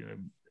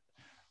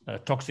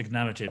toxic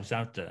narratives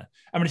out there.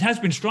 I mean, it has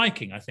been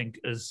striking, I think,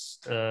 as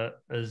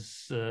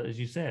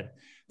you said,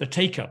 the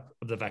take-up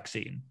of the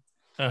vaccine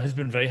has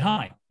been very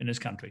high in this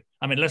country.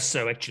 I mean, less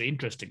so, actually,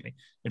 interestingly,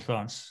 in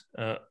France,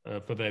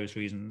 for various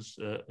reasons,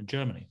 in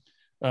Germany.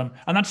 And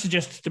that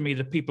suggests to me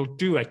that people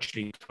do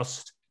actually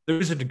trust. There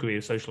is a degree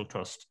of social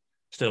trust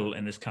still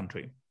in this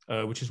country,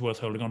 which is worth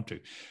holding on to.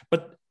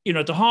 But,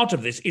 at the heart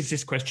of this is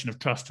this question of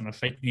trust and of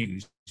fake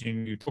news.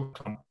 You talk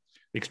about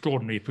the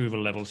extraordinary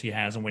approval levels he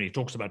has, and when he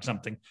talks about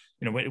something,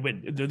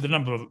 when the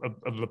number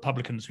of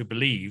Republicans who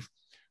believe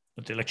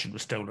that the election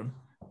was stolen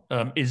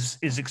is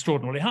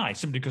extraordinarily high,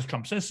 simply because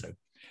Trump says so.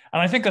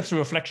 And I think that's a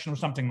reflection of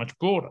something much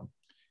broader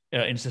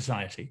in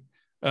society,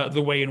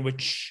 the way in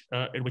which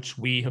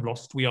we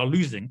are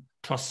losing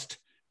trust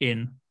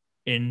in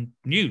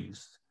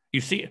news. You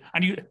see,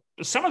 and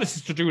some of this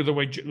is to do with the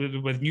way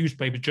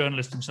newspaper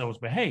journalists themselves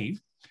behave.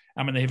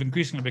 I mean, they have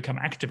increasingly become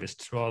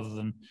activists rather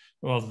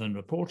than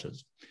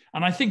reporters,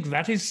 and I think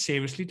that is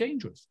seriously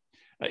dangerous.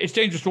 It's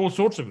dangerous for all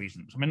sorts of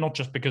reasons. I mean, not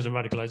just because of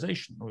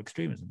radicalization or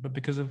extremism, but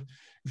because of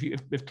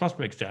if trust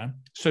breaks down,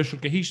 social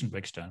cohesion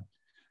breaks down.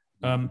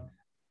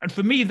 And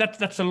for me,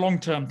 that's a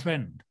long-term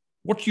trend.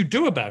 What you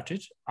do about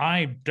it,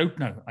 I don't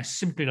know. I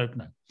simply don't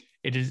know.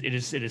 It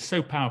is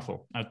so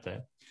powerful out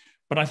there.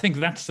 But I think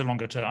that's the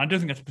longer term. I don't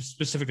think that's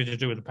specifically to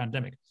do with the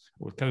pandemic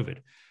or with COVID.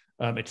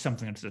 It's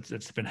something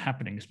that's been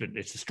happening.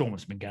 It's a storm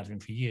that's been gathering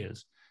for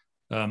years,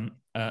 and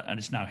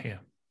it's now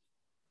here.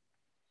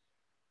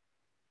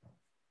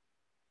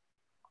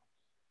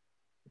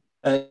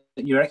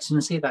 Your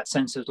Excellency, that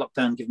sense of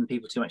lockdown given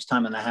people too much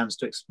time on their hands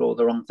to explore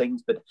the wrong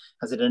things, but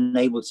has it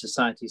enabled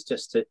societies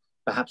just to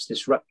perhaps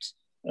disrupt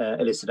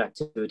illicit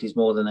activities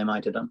more than they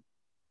might have done?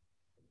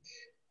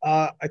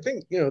 I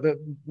think, that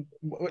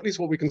at least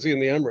what we can see in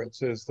the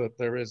Emirates is that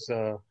there is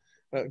a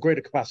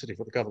greater capacity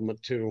for the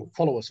government to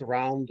follow us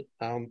around.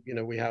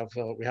 We have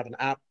an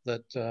app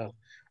that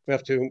we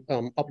have to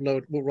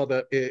upload, well,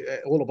 rather,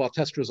 all of our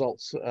test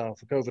results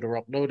for COVID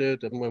are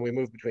uploaded. And when we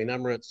move between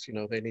Emirates,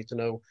 they need to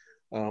know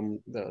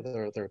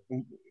there are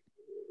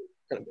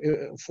kind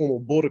of formal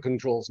border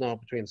controls now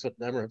between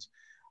certain Emirates.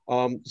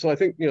 So I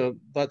think,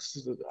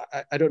 that's,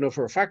 I don't know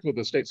for a fact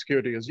whether state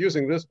security is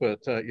using this,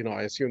 but,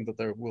 I assume that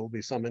there will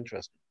be some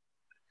interest.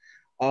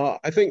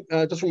 I think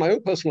just from my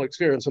own personal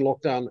experience in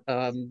lockdown,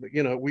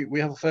 we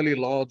have a fairly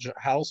large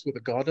house with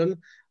a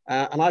garden,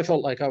 and I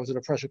felt like I was in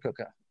a pressure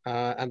cooker,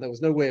 and there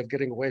was no way of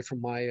getting away from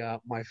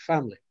my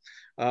family.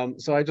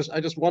 So I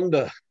just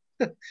wonder,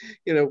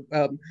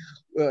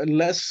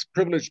 less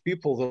privileged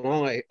people than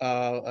I,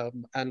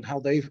 and how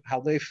they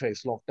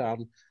face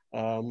lockdown.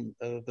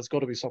 There's got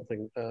to be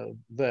something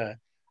there.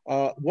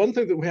 One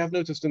thing that we have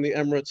noticed in the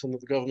Emirates and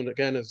that the government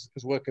again is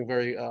working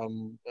very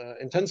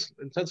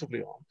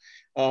intensively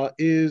on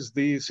is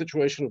the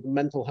situation of the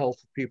mental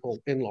health of people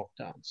in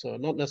lockdown. So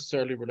not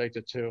necessarily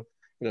related to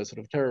sort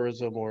of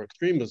terrorism or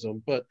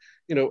extremism, but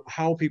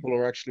how people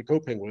are actually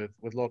coping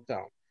with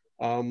lockdown.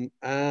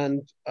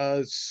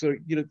 So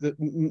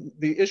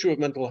the issue of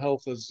mental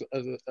health, as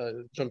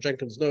John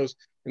Jenkins knows,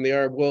 in the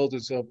Arab world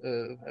is a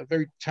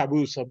very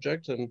taboo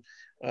subject, and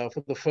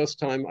for the first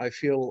time, I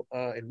feel,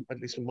 at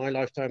least in my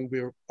lifetime,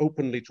 we're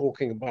openly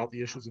talking about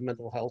the issues of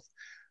mental health,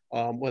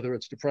 whether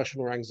it's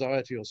depression or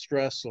anxiety or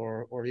stress,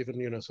 or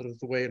even sort of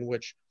the way in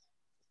which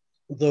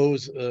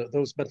those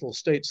mental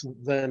states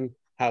then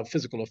have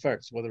physical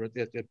effects, whether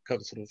it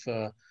comes sort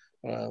of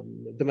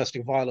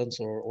domestic violence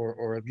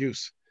or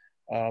abuse.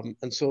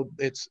 And so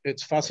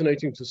it's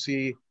fascinating to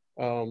see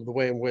the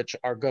way in which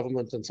our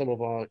government and some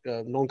of our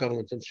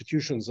non-government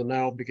institutions are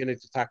now beginning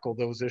to tackle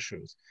those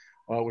issues,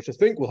 which I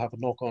think will have a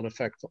knock-on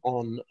effect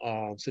on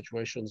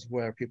situations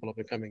where people are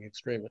becoming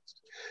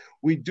extremists.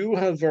 We do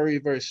have very,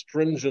 very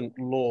stringent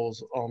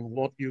laws on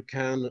what you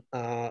can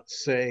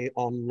say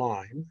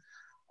online.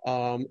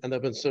 And there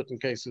have been certain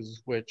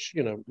cases which,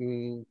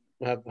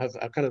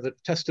 have kind of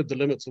tested the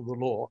limits of the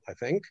law, I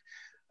think.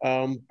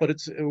 But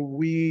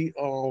we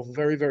are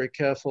very, very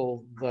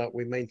careful that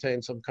we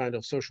maintain some kind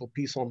of social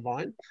peace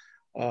online,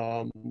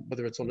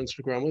 whether it's on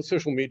Instagram or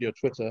social media,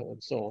 Twitter,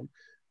 and so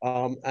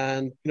on.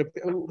 And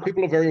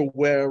people are very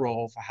aware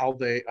of how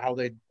they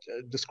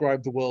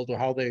describe the world or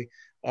how they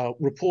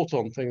report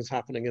on things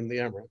happening in the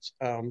Emirates.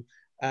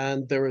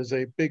 And there is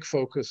a big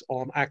focus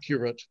on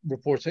accurate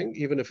reporting,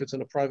 even if it's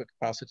in a private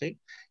capacity.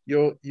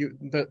 There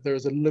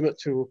is a limit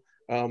to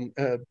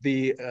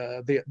the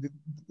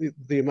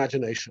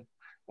imagination.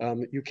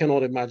 You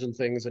cannot imagine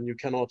things, and you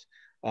cannot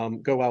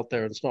go out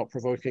there and start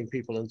provoking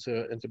people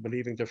into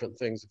believing different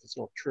things if it's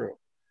not true.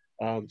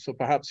 So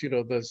perhaps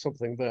there's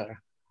something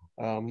there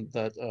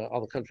that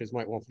other countries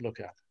might want to look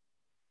at.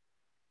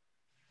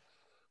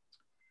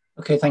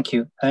 Okay, thank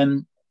you.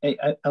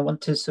 I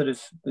want to sort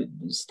of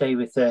stay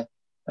with a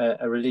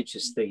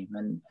religious theme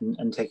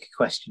and take a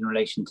question in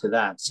relation to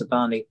that.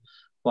 Sabani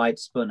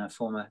White-Spunner,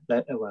 former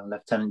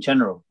Lieutenant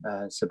General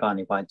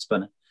Sabani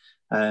White-Spunner,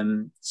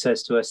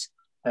 says to us,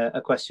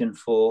 a question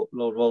for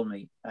Lord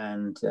Wolney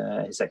and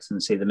His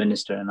Excellency the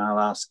Minister, and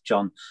I'll ask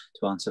John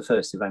to answer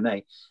first, if I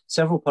may.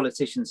 Several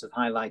politicians have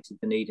highlighted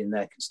the need in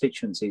their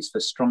constituencies for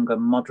stronger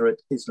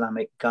moderate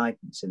Islamic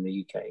guidance in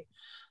the UK.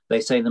 They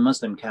say the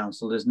Muslim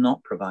Council does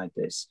not provide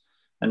this.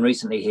 And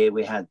recently here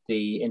we had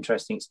the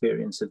interesting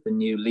experience of the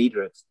new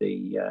leader of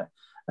the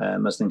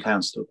Muslim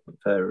Council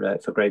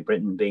for Great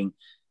Britain being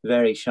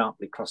very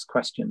sharply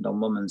cross-questioned on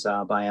Woman's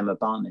Hour by Emma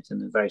Barnett,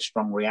 and a very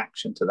strong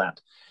reaction to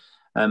that.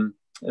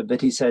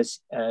 But he says,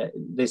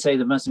 they say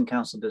the Muslim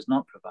Council does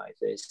not provide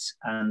this,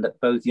 and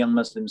that both young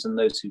Muslims and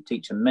those who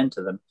teach and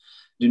mentor them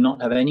do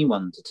not have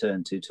anyone to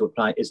turn to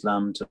apply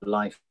Islam to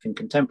life in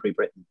contemporary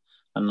Britain,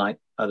 unlike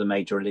other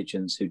major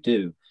religions who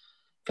do.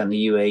 Can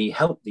the UAE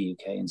help the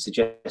UK in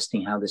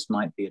suggesting how this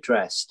might be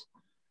addressed?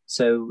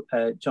 So,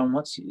 John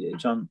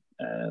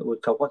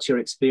Woodcock, what's your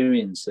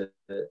experience of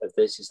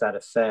this? Is that a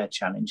fair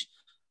challenge?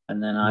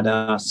 And then I'd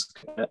ask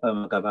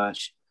Omar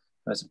Gargash,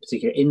 who has a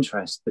particular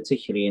interest,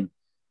 particularly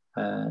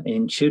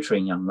in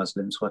tutoring young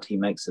Muslims, what he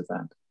makes of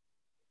that.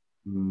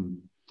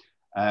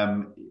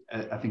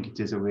 I think it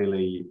is a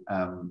really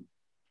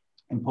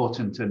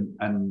important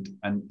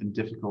and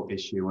difficult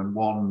issue, and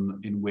one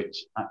in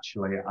which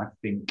actually I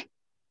think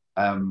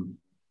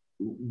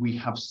we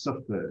have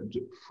suffered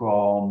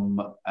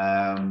from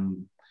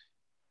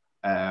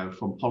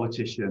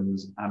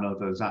politicians and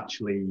others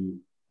actually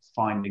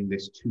finding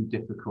this too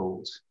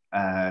difficult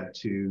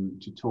to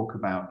talk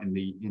about in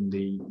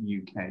the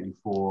UK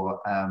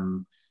for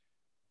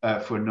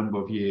a number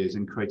of years,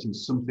 and creating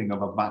something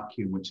of a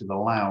vacuum which has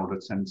allowed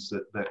a sense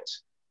that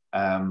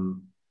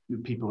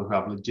people who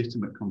have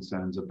legitimate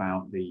concerns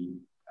about the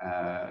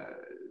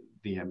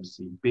the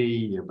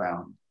MCB,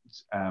 about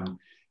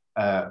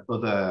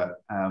other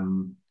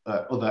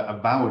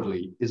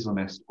avowedly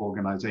Islamist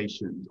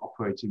organisations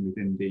operating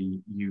within the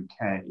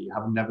UK,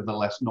 have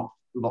nevertheless not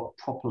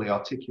properly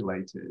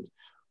articulated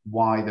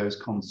why those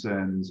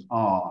concerns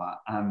are,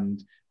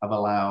 and have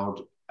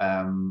allowed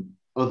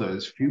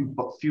others,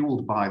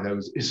 fueled by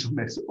those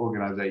Islamist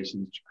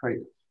organisations,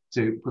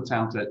 to put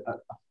out a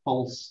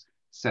false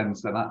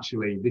sense that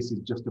actually this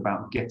is just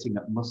about getting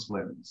at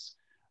Muslims.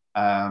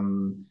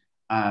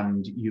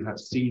 And you have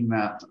seen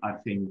that, I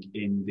think,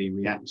 in the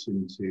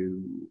reaction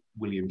to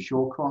William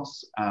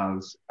Shawcross,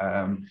 as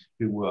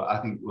who I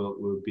think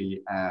will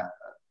be an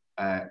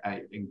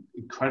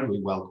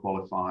incredibly well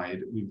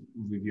qualified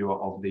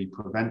reviewer of the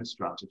Prevent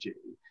strategy.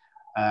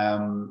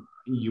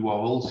 You are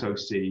also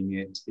seeing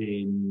it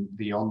in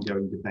the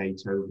ongoing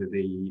debate over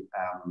the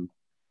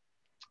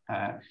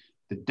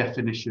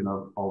definition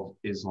of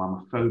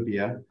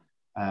Islamophobia,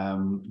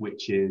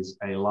 which is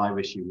a live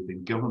issue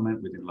within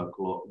government,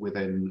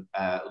 within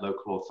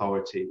local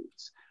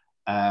authorities,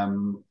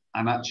 and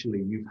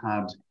actually you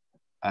have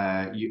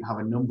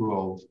a number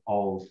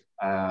of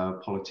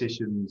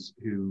politicians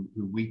who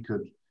we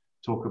could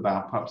talk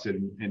about perhaps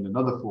in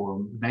another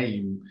forum,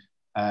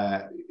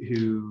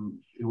 who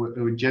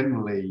are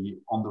generally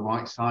on the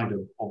right side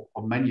of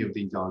many of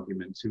these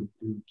arguments, who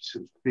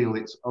feel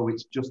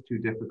it's just too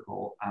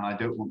difficult, and I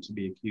don't want to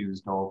be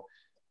accused of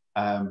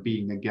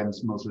being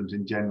against Muslims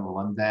in general,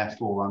 and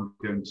therefore I'm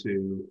going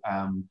to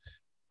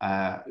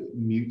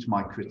mute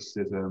my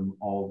criticism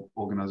of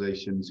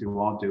organisations who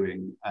are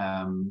doing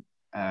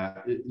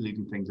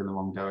leading things in the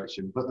wrong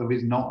direction. But there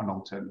is not an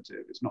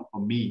alternative. It's not for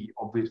me,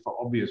 for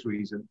obvious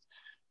reasons,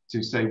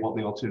 to say what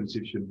the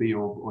alternative should be,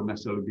 or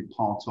necessarily be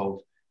part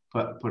of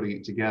putting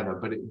it together.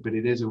 But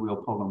it is a real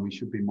problem. We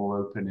should be more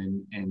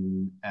open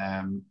in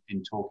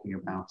talking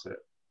about it.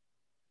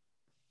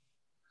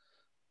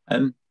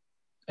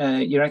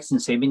 Your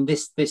Excellency, I mean,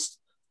 this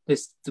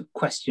the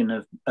question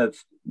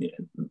of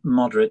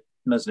moderate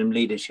Muslim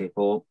leadership,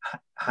 or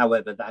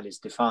however that is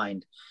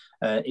defined,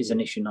 is an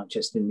issue not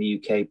just in the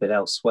UK but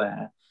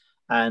elsewhere.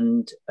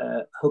 And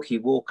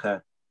Hookie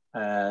Walker,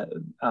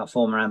 our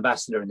former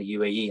ambassador in the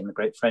UAE and a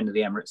great friend of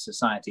the Emirates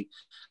Society,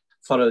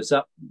 follows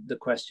up the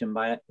question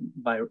by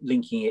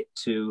linking it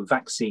to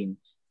vaccine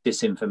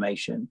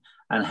disinformation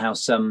and how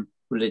some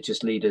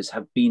religious leaders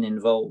have been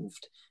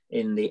involved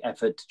in the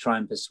effort to try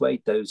and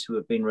persuade those who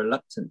have been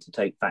reluctant to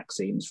take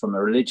vaccines from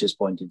a religious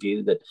point of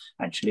view that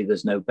actually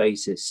there's no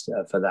basis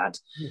for that.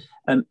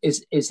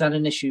 Is that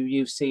an issue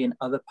you see in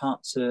other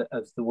parts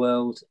of the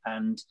world?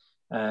 And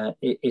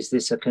is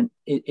this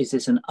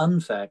an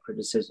unfair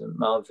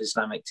criticism of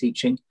Islamic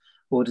teaching,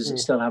 or does it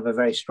still have a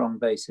very strong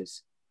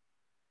basis?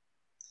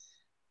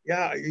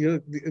 Yeah,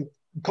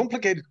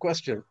 complicated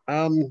question.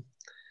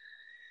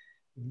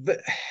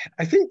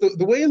 I think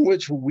the way in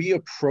which we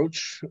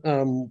approach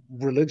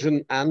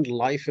religion and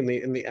life in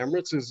the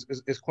Emirates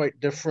is quite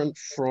different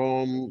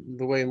from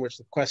the way in which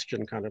the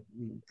question kind of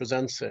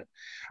presents it.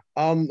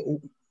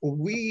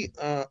 We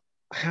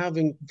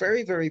having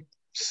very, very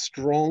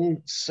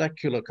strong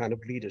secular kind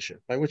of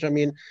leadership, by which I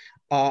mean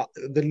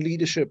the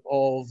leadership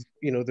of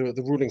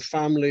the ruling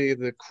family,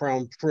 the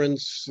crown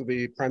prince,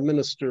 the prime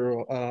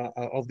minister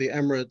of the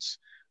Emirates,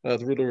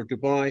 the ruler of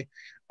Dubai.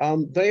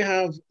 They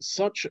have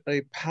such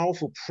a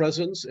powerful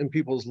presence in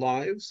people's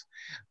lives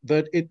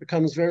that it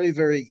becomes very,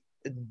 very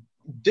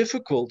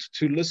difficult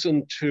to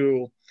listen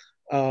to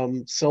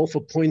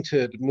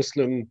self-appointed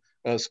Muslim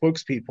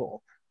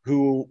spokespeople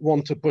who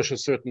want to push a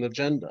certain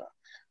agenda.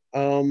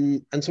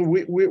 And so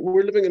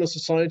we're living in a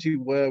society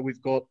where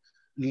we've got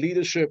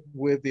leadership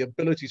with the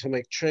ability to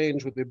make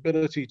change, with the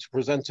ability to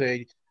present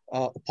a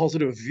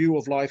positive view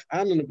of life,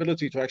 and an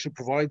ability to actually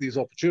provide these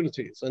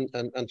opportunities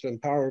and to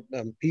empower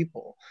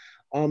people.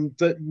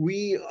 That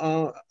we,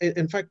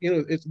 in fact,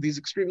 these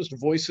extremist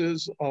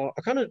voices are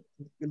kind of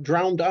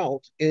drowned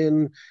out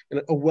in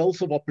a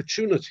wealth of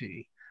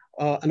opportunity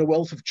and a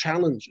wealth of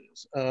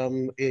challenges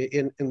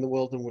in the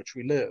world in which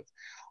we live.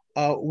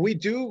 We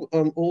do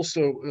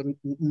also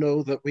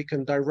know that we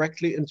can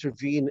directly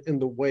intervene in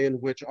the way in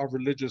which our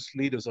religious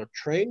leaders are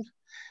trained,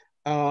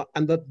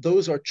 and that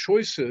those are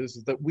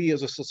choices that we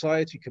as a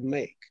society can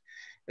make.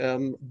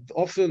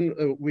 Often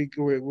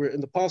we're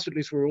in the past, at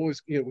least, we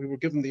were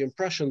given the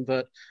impression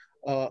that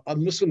a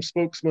Muslim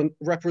spokesman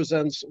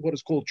represents what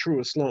is called true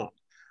Islam,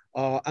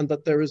 and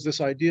that there is this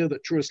idea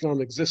that true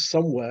Islam exists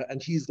somewhere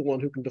and he's the one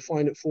who can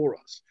define it for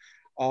us.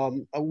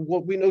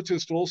 What we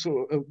noticed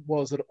also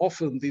was that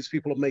often these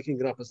people are making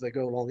it up as they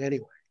go along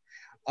anyway.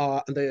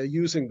 And they are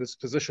using this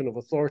position of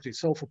authority,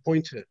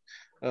 self-appointed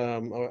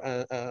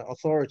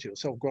authority or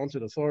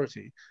self-granted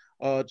authority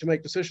to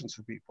make decisions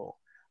for people.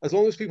 As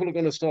long as people are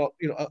going to start,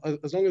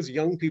 as long as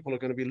young people are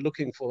going to be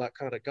looking for that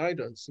kind of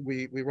guidance,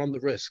 we run the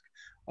risk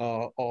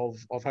of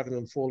having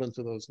them fall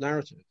into those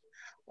narratives.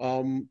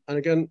 And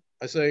again,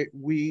 I say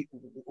we,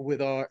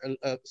 with our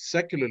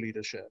secular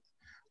leadership,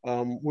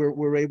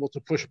 we're able to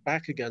push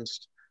back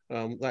against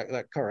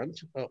that current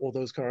or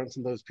those currents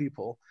and those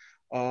people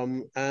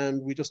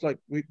And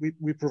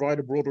we provide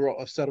a broader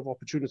set of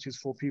opportunities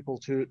for people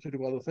to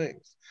do other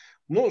things.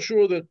 I'm not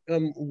sure that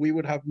we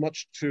would have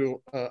much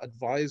to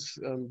advise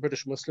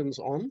British Muslims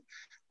on,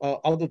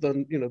 other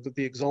than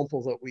the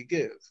example that we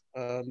give.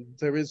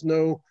 There's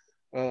no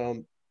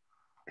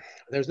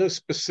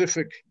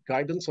specific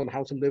guidance on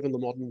how to live in the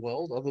modern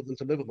world, other than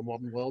to live in the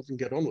modern world and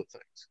get on with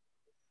things.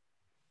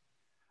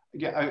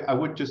 Yeah, I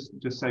would just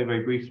say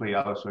very briefly,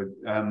 Alistair,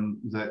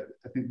 that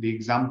I think the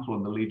example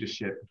and the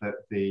leadership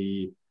that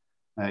the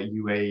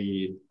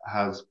UAE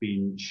has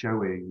been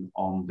showing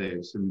on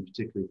this, and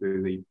particularly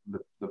through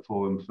the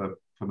Forum for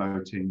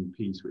Promoting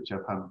Peace, which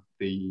I've had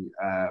the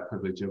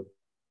privilege of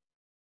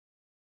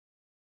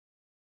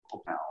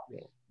now,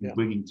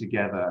 bringing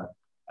together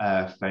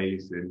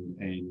faith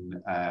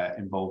in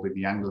involving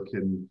the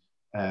Anglican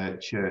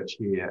Church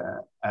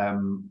here.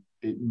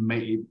 It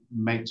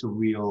makes a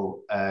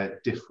real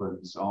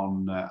difference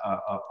on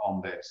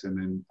this,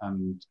 and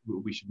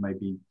we should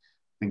maybe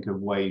think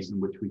of ways in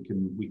which we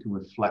can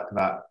reflect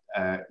that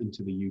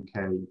into the UK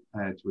to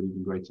an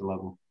even greater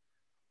level.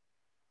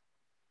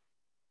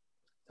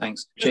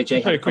 Thanks,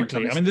 JJ. Very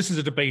quickly, I mean, this is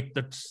a debate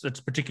that's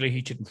particularly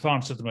heated in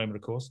France at the moment,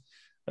 of course,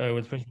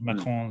 with President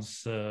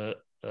Macron's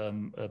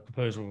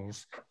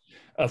proposals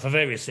for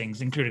various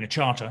things, including a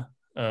charter.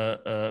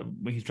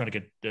 He's trying to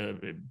get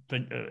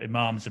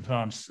imams in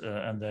France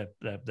and their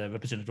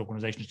representative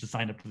organisations to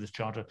sign up to this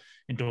charter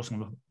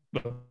endorsing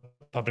the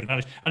public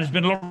knowledge. And there's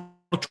been a lot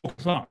of talk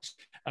in France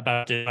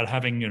about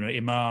having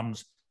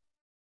imams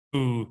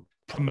who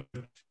promote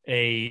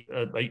a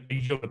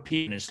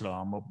European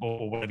Islam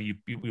or whatever you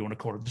want to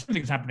call it. There's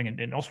something happening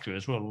in Austria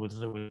as well with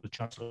the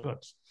Chancellor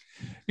Kurz.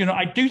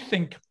 I do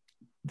think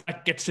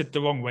that gets it the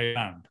wrong way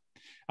around.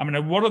 I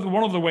mean, one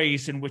of the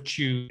ways in which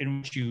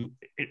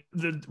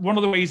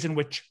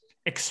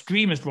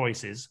extremist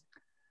voices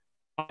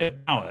are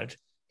empowered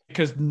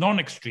because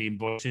non-extreme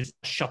voices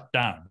are shut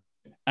down,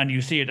 and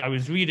you see it. I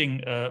was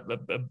reading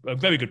a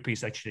very good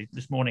piece actually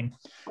this morning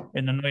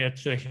in the Neue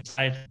Zürcher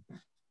Zeitung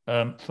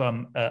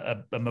from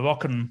a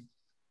Moroccan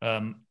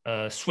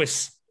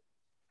Swiss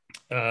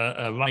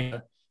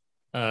writer,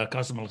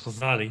 Qasim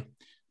al-Ghazali,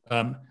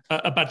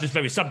 about this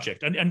very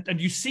subject,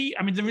 and you see,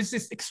 I mean, there is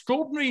this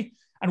extraordinary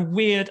and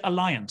weird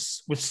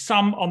alliance with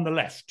some on the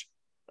left,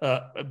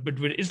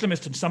 between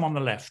Islamists and some on the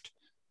left,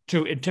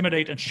 to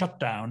intimidate and shut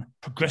down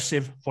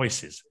progressive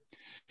voices.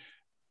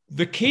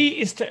 The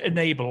key is to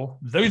enable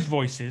those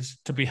voices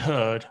to be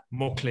heard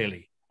more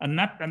clearly, and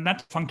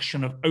that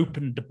function of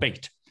open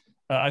debate.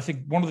 I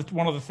think one of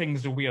the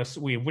things that we have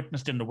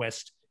witnessed in the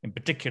West, in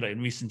particular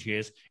in recent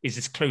years, is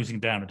this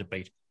closing down of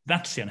debate.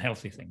 That's the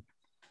unhealthy thing.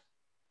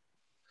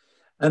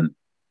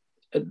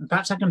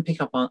 Perhaps I can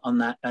pick up on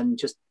that and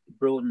just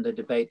broaden the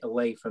debate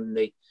away from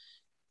the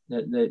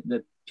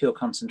pure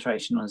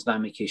concentration on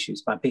Islamic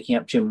issues by picking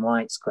up Jim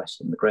White's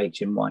question, the great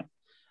Jim White.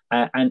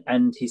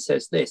 And he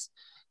says this: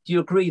 do you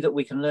agree that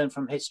we can learn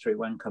from history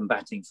when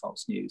combating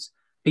false news?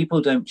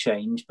 People don't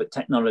change, but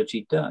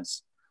technology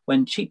does.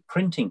 When cheap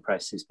printing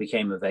presses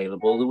became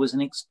available, there was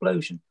an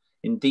explosion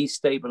in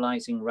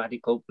destabilizing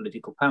radical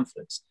political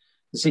pamphlets.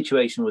 The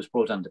situation was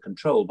brought under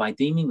control by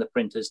deeming the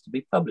printers to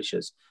be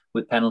publishers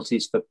with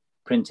penalties for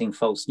printing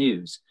false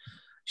news.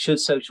 Should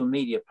social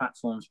media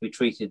platforms be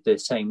treated the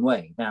same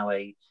way? Now,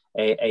 a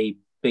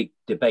big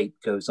debate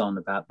goes on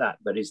about that,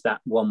 but is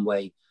that one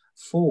way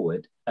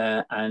forward?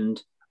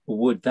 And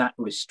would that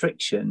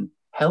restriction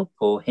help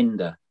or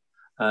hinder?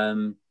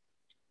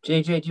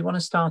 JJ, do you want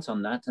to start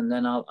on that, and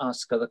then I'll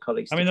ask other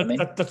colleagues? I mean,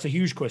 that's a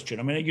huge question.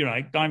 I mean,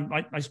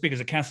 I speak as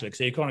a Catholic,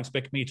 so you can't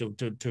expect me to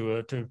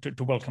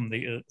welcome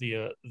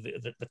the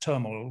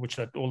turmoil which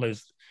the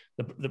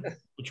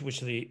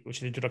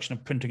introduction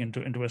of printing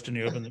into Western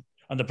Europe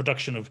and the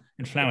production of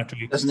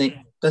inflammatory. Doesn't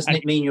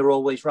it mean you're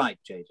always right,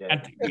 JJ?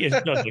 And, yes,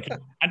 it does.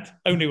 And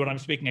only when I'm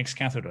speaking ex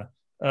cathedra.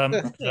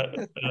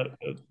 The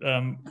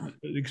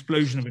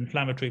explosion of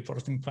inflammatory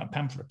Protestant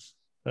pamphlets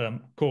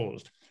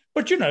caused.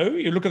 But you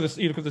look at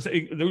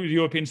the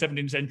European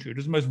 17th century. It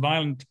was the most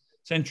violent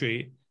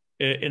century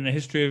in the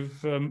history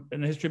of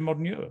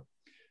modern Europe.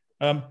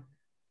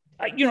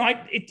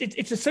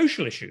 It's a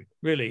social issue,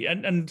 really,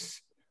 and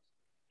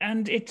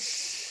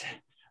it's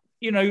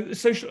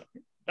social.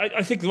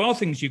 I think there are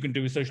things you can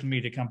do with social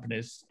media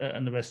companies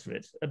and the rest of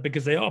it,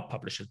 because they are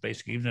publishers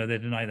basically, even though they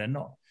deny they're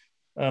not.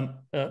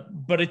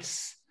 But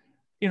it's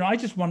I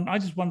just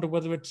wonder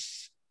whether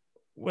it's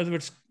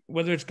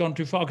gone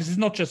too far, because it's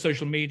not just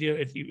social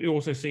media. You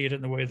also see it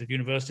in the way that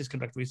universities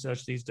conduct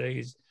research these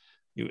days,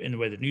 in the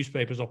way that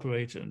newspapers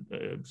operate,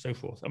 and so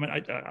forth. I mean,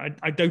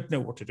 I don't know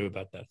what to do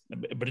about that,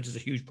 but it is a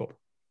huge problem.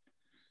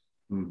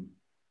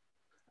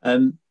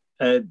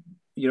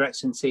 Your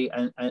Excellency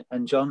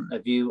and John, a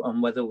view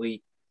on whether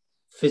we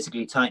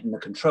physically tighten the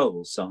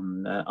controls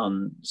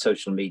on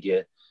social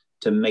media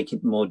to make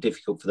it more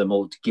difficult for them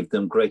all, to give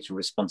them greater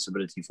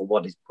responsibility for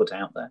what is put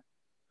out there.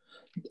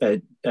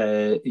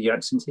 Your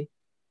Excellency?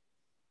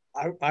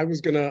 I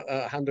was going to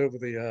hand over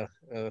the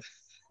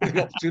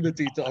the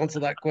opportunity to answer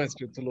that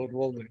question to Lord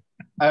Wolney.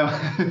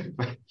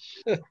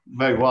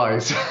 Very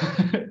wise.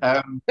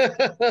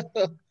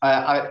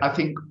 I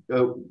think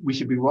we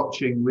should be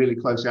watching really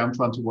closely. I'm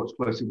trying to watch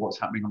closely what's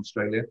happening in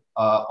Australia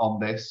on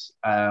this,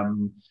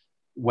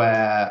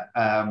 where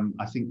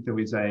I think there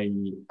is a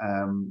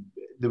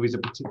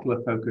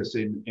particular focus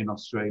in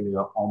Australia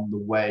on the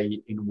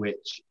way in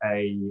which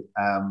a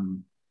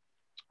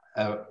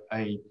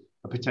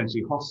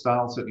potentially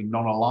hostile, certainly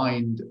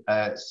non-aligned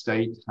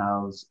state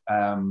has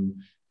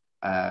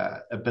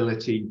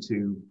ability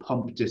to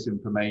pump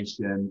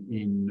disinformation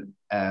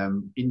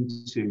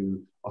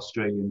into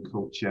Australian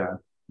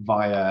culture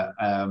via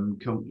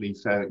currently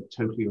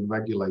totally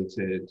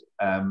unregulated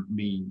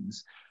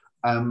means.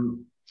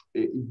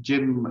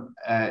 Jim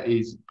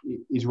is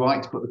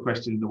right to put the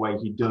question in the way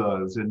he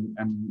does, and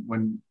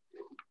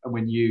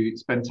when you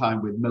spend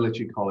time with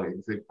military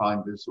colleagues, they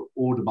find this sort of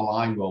audible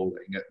eye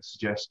rolling at the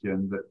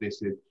suggestion that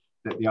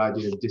the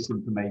idea of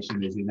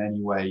disinformation is in any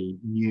way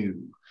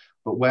new.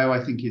 But where I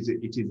think it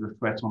is a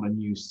threat on a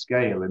new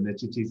scale, and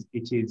that it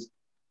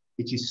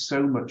is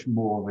so much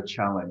more of a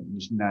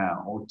challenge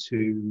now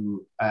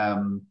to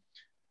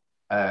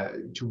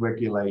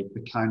regulate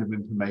the kind of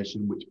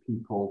information which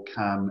people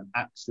can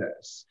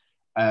access.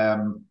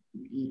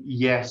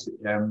 Yes,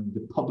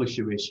 the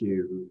publisher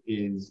issue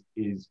is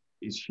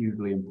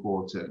hugely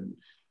important,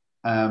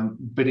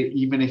 but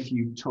even if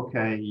you took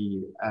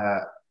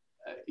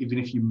even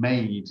if you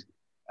made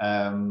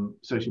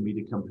social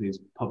media companies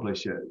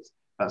publishers,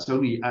 that's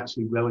only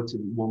actually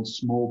relatively one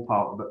small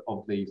part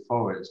of the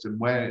forest, and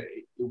where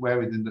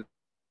within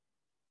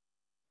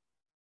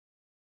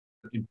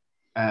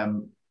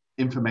the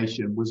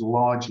information was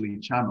largely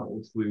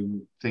channeled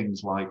through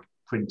things like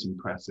printing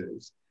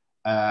presses.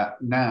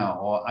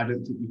 Now, I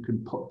don't think you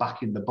can put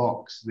back in the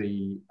box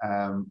the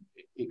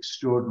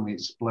extraordinary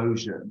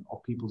explosion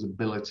of people's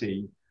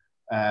ability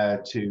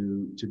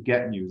to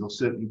get news, or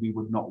certainly we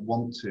would not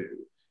want to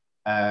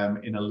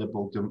in a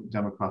liberal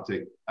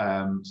democratic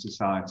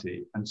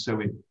society, and so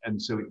it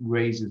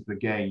raises the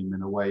game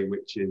in a way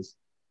which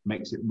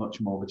makes it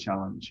much more of a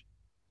challenge.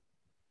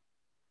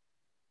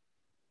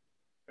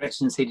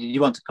 Excellency, did you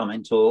want to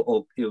comment,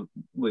 or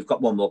we've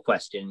got one more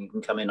question? You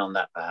can come in on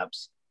that,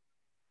 perhaps.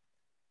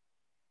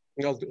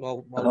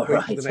 I'll all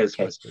right,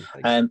 okay.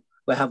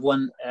 We have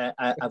one.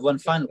 I have one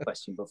final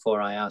question before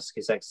I ask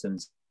His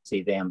Excellency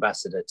the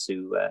Ambassador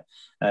to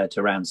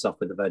round us off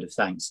with a vote of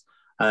thanks.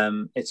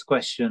 It's a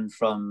question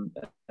from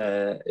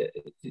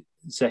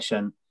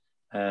Zeshan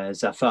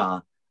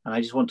Zafar, and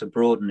I just want to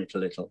broaden it a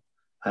little.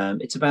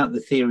 It's about the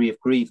theory of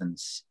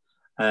grievance,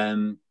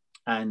 and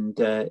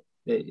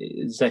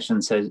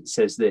Zeshan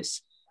says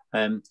this.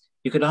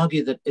 You could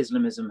argue that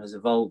Islamism has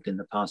evolved in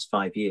the past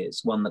 5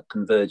 years, one that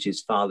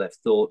converges far-left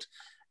thought,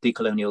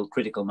 decolonial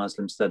critical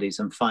Muslim studies,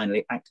 and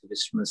finally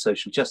activists from the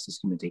social justice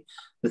community.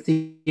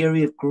 The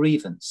theory of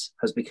grievance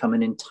has become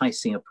an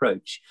enticing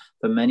approach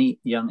for many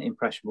young,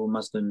 impressionable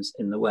Muslims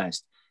in the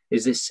West.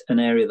 Is this an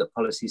area that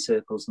policy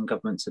circles and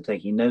governments are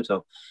taking note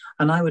of?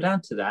 And I would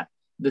add to that,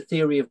 the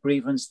theory of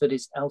grievance that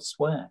is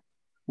elsewhere.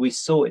 We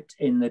saw it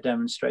in the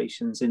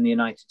demonstrations in the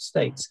United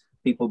States,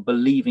 people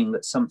believing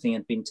that something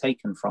had been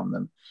taken from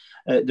them.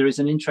 There is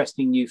an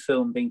interesting new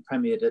film being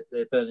premiered at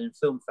the Berlin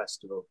Film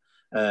Festival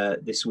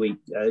this week,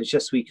 Je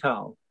suis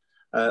Karl,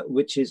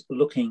 which is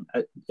looking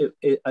at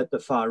the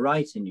far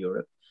right in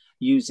Europe,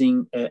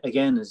 using,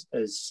 again, as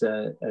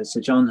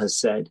Sir John has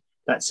said,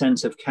 that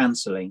sense of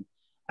cancelling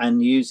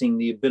and using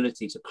the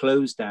ability to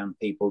close down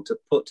people, to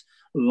put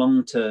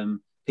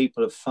long-term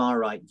people of far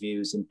right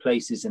views in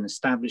places in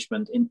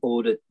establishment in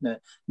order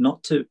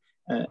not to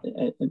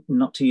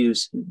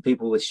use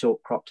people with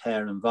short cropped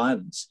hair and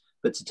violence,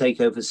 but to take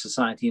over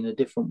society in a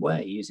different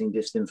way, using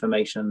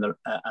disinformation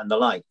and the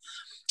like.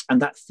 And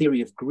that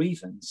theory of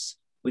grievance,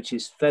 which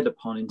is fed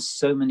upon in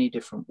so many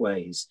different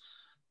ways.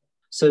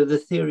 So the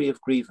theory of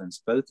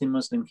grievance, both in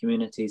Muslim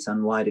communities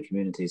and wider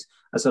communities,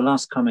 as a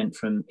last comment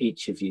from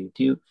each of you,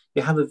 do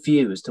you have a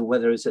view as to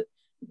whether is it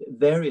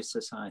various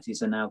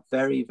societies are now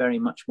very, very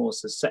much more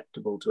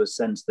susceptible to a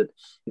sense that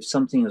if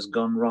something has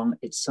gone wrong,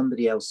 it's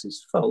somebody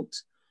else's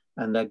fault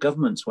and their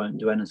governments won't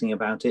do anything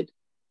about it,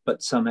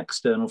 but some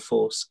external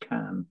force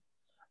can?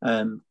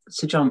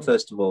 Sir John,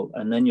 first of all,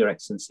 and then Your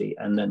Excellency,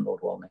 and then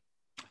Lord Wolney.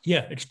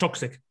 Yeah, it's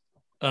toxic.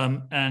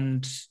 One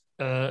of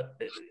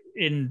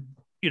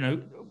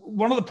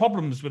the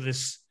problems with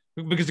this,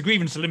 because the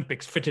grievance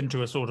Olympics fit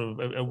into a sort of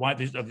a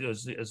wide, as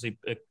the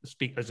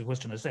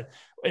questioner said,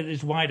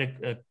 it's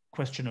wider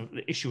question of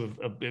the issue of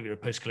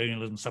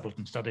post-colonialism,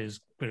 subaltern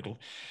studies, critical.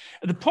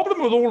 The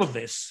problem with all of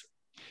this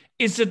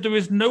is that there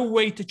is no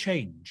way to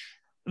change.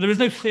 There is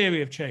no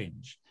theory of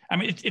change. I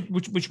mean,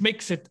 which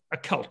makes it a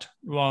cult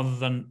rather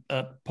than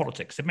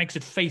politics. It makes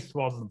it faith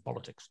rather than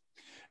politics.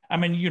 I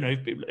mean,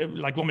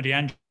 like Womedy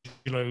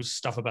Angelo's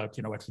stuff about,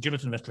 white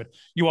fragility and the rest of it,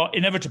 you are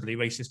inevitably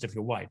racist if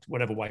you're white,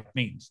 whatever white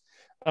means.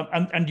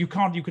 And you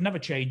can never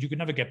change, you can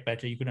never get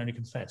better, you can only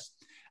confess.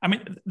 I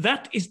mean,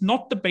 that is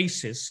not the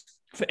basis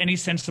for any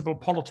sensible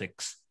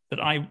politics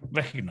that I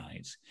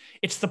recognize.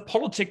 It's the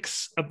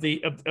politics of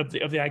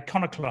the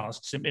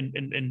iconoclasts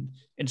in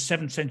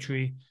 7th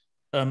century,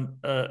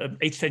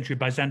 8th century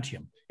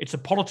Byzantium. It's the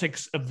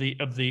politics of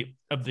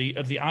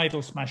the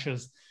idol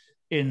smashers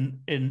in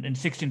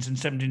 16th and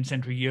 17th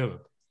century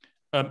Europe.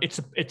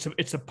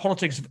 It's a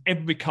politics of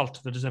every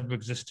cult that has ever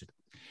existed.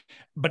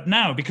 But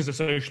now, because of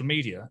social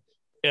media,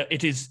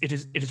 it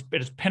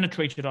has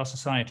penetrated our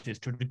societies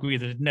to a degree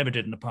that it never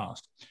did in the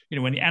past. You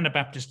know, when the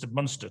Anabaptists of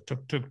Munster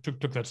took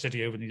that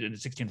city over in the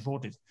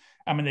 1640s,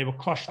 I mean, they were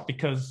crushed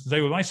because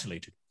they were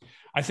isolated.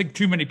 I think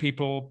too many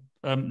people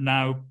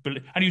now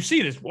believe, and you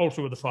see this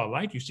also with the far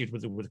right. You see it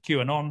with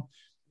QAnon,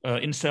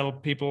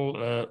 incel people,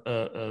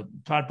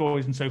 Proud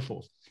Boys, and so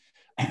forth.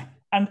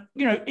 And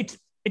you know, it's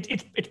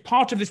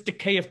part of this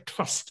decay of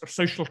trust, of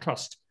social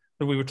trust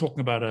that we were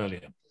talking about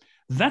earlier.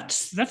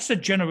 That's a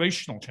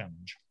generational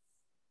challenge.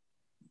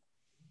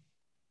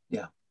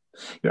 Yeah,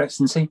 Your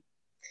Excellency.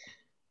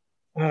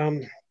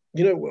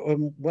 You know,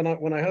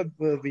 when I heard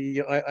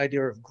the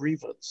idea of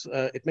grievance,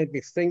 it made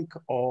me think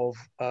of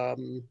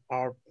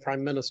our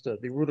Prime Minister,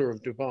 the ruler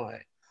of Dubai,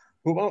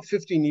 who about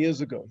 15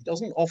 years ago, he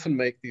doesn't often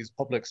make these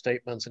public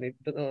statements, and he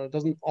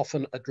doesn't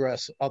often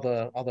address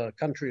other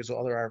countries or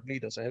other Arab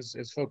leaders.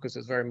 His focus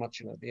is very much,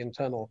 you know, the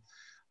internal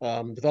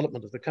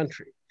development of the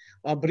country.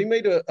 But he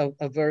made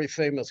a very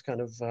famous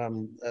kind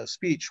of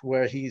speech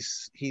where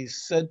he's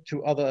said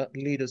to other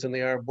leaders in the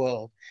Arab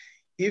world,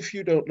 if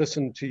you don't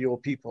listen to your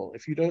people,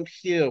 if you don't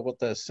hear what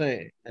they're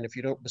saying, and if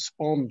you don't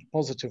respond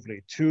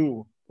positively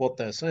to what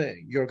they're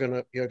saying, you're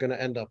gonna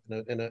end up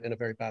in a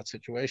very bad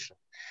situation.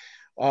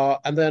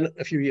 And then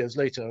a few years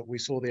later, we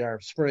saw the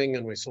Arab Spring,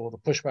 and we saw the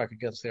pushback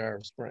against the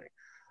Arab Spring.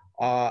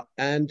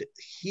 And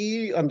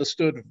he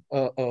understood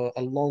a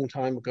long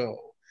time ago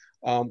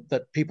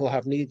that people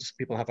have needs,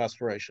 people have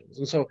aspirations.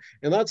 And so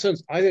in that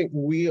sense, I think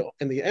we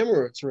in the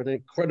Emirates are in an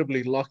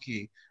incredibly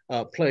lucky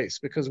place,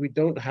 because we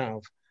don't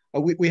have,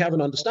 we have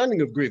an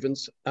understanding of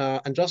grievance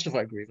and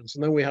justified grievance,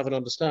 and then we have an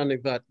understanding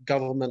that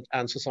government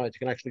and society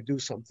can actually do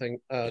something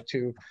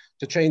to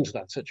change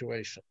that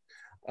situation.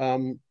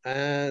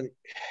 And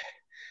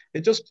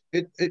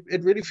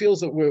it really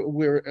feels that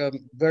we're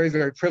very,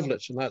 very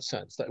privileged in that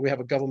sense, that we have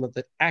a government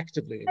that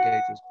actively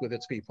engages with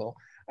its people,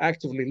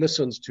 actively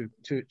listens to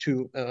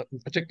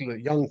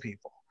particularly young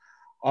people.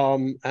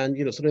 And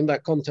you know, so in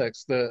that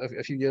context,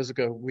 a few years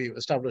ago, we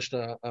established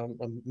a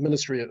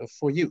ministry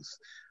for youth,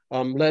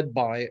 led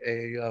by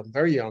a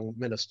very young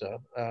minister,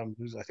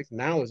 who's I think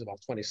now is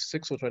about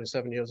 26 or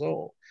 27 years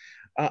old.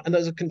 And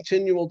there's a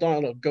continual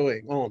dialogue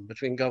going on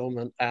between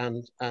government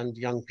and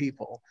young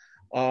people.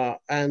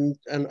 And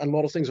a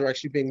lot of things are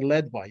actually being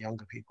led by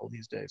younger people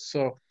these days.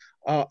 So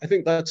I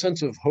think that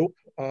sense of hope,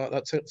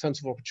 that sense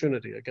of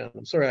opportunity, again,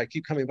 I'm sorry I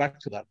keep coming back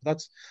to that,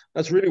 but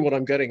that's really what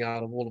I'm getting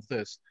out of all of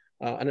this.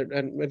 And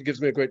it gives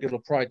me a great deal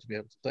of pride to be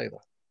able to say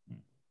that.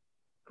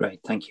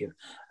 Great, thank you.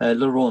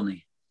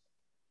 Lorani.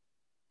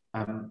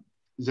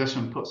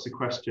 Zeshan puts the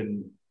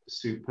question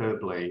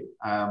superbly,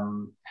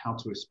 how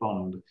to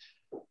respond.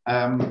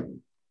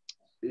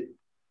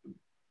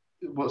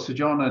 What Sir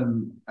John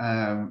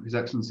and His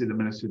Excellency the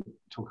Minister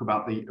talk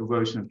about, the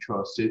erosion of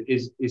trust,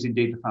 is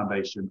indeed the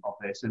foundation of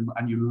this. And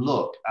you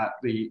look at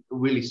the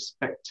really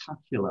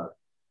spectacular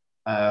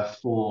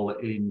fall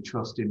in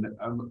trust in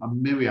a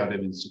myriad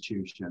of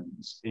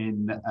institutions,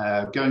 in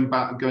going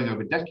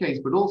over decades,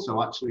 but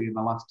also actually in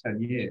the last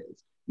 10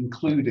 years,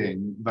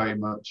 including very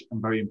much and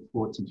very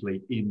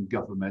importantly in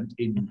government,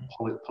 in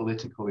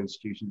political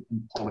institutions,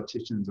 in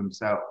politicians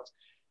themselves.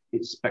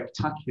 It's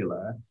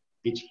spectacular.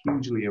 It's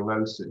hugely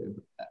erosive,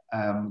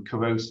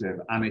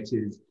 corrosive, and it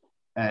is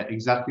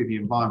exactly the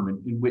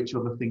environment in which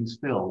other things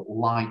fill,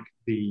 like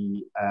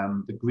the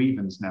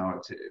grievance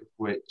narrative,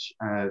 which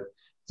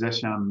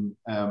Zeshan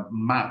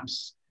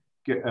maps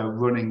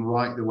running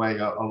right the way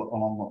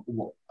along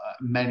what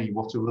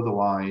are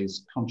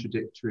otherwise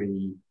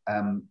contradictory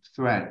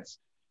threads.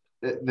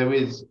 There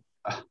is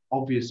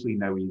obviously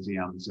no easy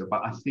answer,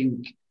 but I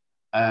think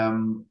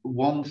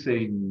one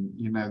thing,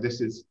 you know,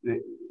 this is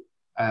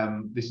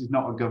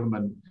not a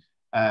government.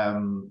 I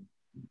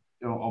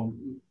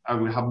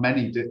would have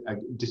many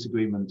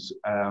disagreements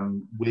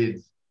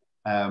with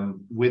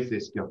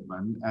this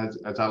government,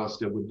 as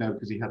Alistair would know,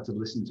 because he had to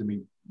listen to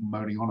me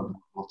moaning on about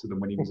a lot of them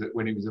when he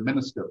was a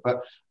minister.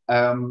 But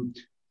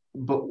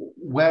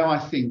where I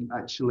think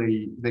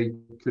actually they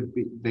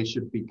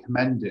should be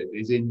commended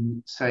is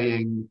in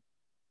saying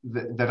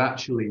that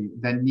actually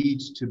there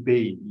needs to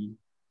be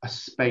a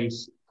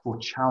space for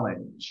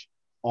challenge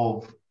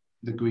of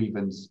the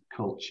grievance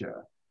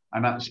culture,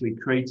 and actually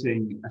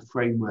creating a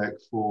framework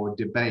for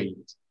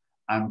debate,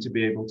 and to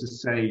be able to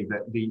say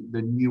that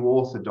the new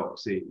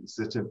orthodoxies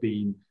that have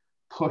been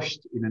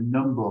pushed in a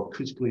number of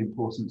critically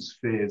important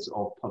spheres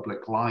of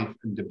public life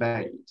and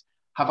debate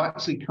have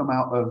actually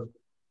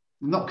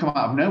not come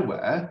out of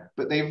nowhere,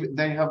 but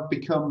they have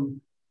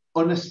become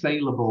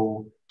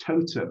unassailable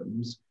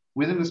totems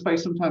within the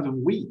space sometimes of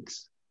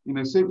weeks, you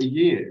know, certainly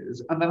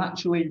years, and then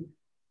actually,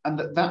 and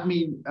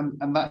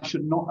that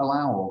should not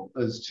allow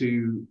us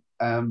to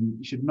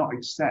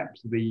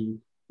accept the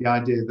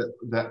idea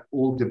that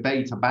all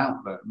debate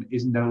about them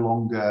is no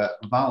longer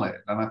valid.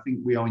 And I think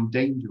we are in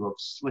danger of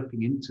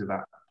slipping into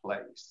that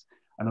place.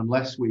 And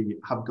unless we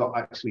have got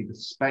actually the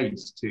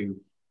space to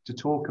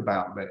talk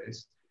about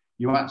this,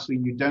 you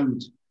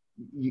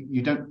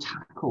don't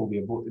tackle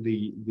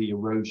the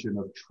erosion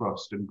of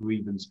trust and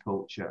grievance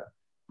culture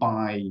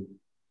by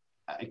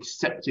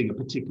accepting a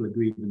particular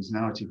grievance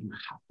narrative. You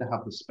have to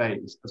have the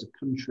space as a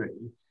country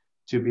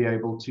to be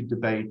able to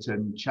debate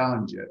and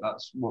challenge it.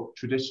 That's what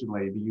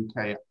traditionally the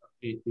UK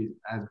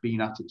has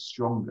been at its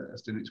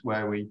strongest, and it's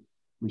where we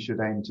should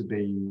aim to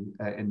be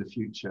in the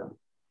future.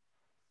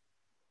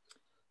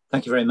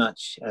 Thank you very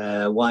much.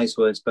 Wise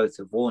words, both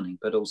of warning,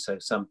 but also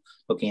some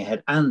looking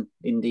ahead, and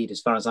indeed,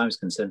 as far as I was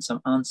concerned,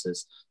 some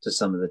answers to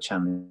some of the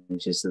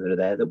challenges that are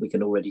there that we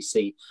can already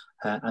see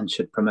and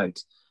should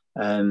promote.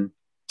 Could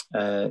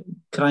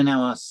I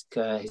now ask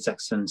His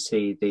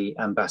Excellency, the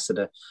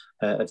Ambassador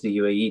of the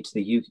UAE to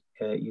the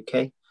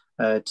UK,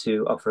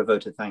 to offer a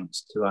vote of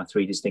thanks to our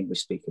three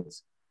distinguished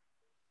speakers.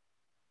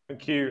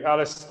 Thank you,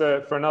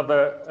 Alistair, for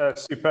another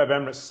superb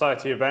Emirates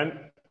Society event.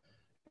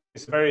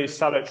 It's a very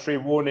salutary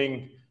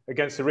warning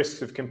against the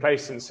risks of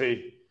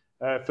complacency.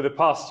 For the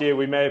past year,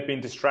 we may have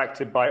been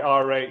distracted by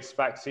R rates,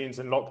 vaccines,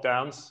 and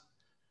lockdowns,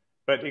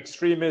 but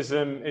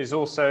extremism is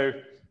also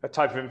a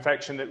type of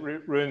infection that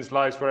ruins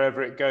lives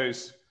wherever it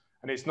goes.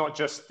 And it's not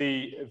just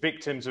the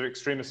victims of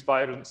extremist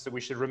violence that we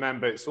should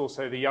remember, it's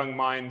also the young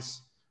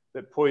minds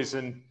that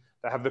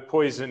have the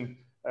poison,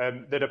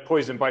 that are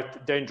poisoned by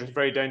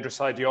very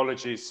dangerous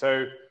ideologies.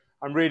 So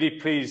I'm really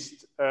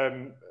pleased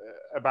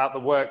about the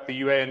work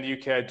the UAE and the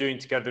UK are doing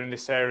together in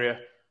this area.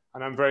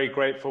 And I'm very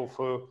grateful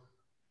for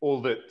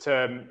all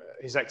that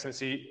His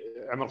Excellency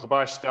Omar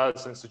Ghobash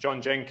does, and Sir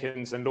John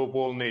Jenkins and Lord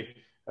Walney,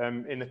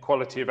 in the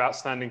quality of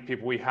outstanding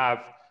people we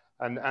have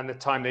and the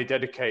time they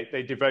dedicate.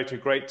 They devote a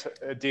great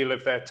deal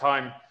of their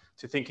time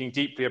to thinking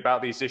deeply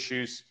about these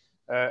issues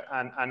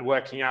and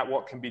working out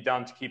what can be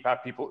done to keep our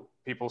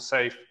people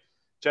safe.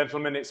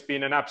 Gentlemen, it's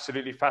been an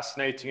absolutely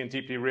fascinating and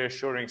deeply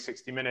reassuring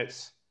 60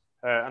 minutes.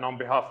 And on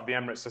behalf of the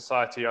Emirates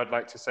Society, I'd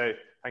like to say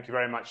thank you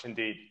very much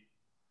indeed.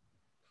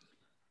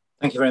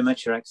 Thank you very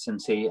much, Your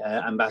Excellency,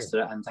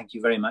 Ambassador, and thank you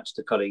very much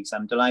to colleagues.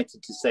 I'm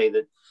delighted to say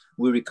that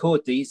we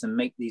record these and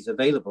make these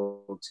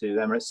available to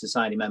Emirates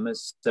Society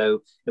members.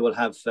 So it will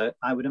have,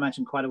 I would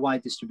imagine, quite a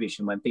wide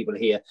distribution when people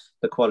hear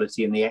the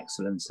quality and the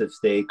excellence of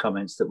the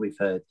comments that we've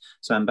heard.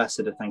 So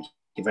Ambassador, thank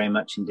you very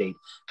much indeed.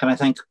 Can I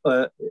thank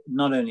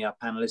not only our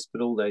panelists,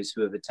 but all those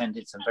who have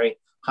attended, some very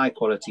high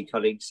quality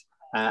colleagues,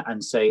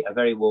 and say a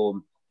very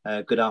warm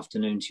good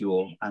afternoon to you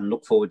all, and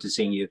look forward to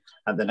seeing you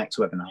at the next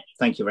webinar.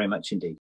 Thank you very much indeed.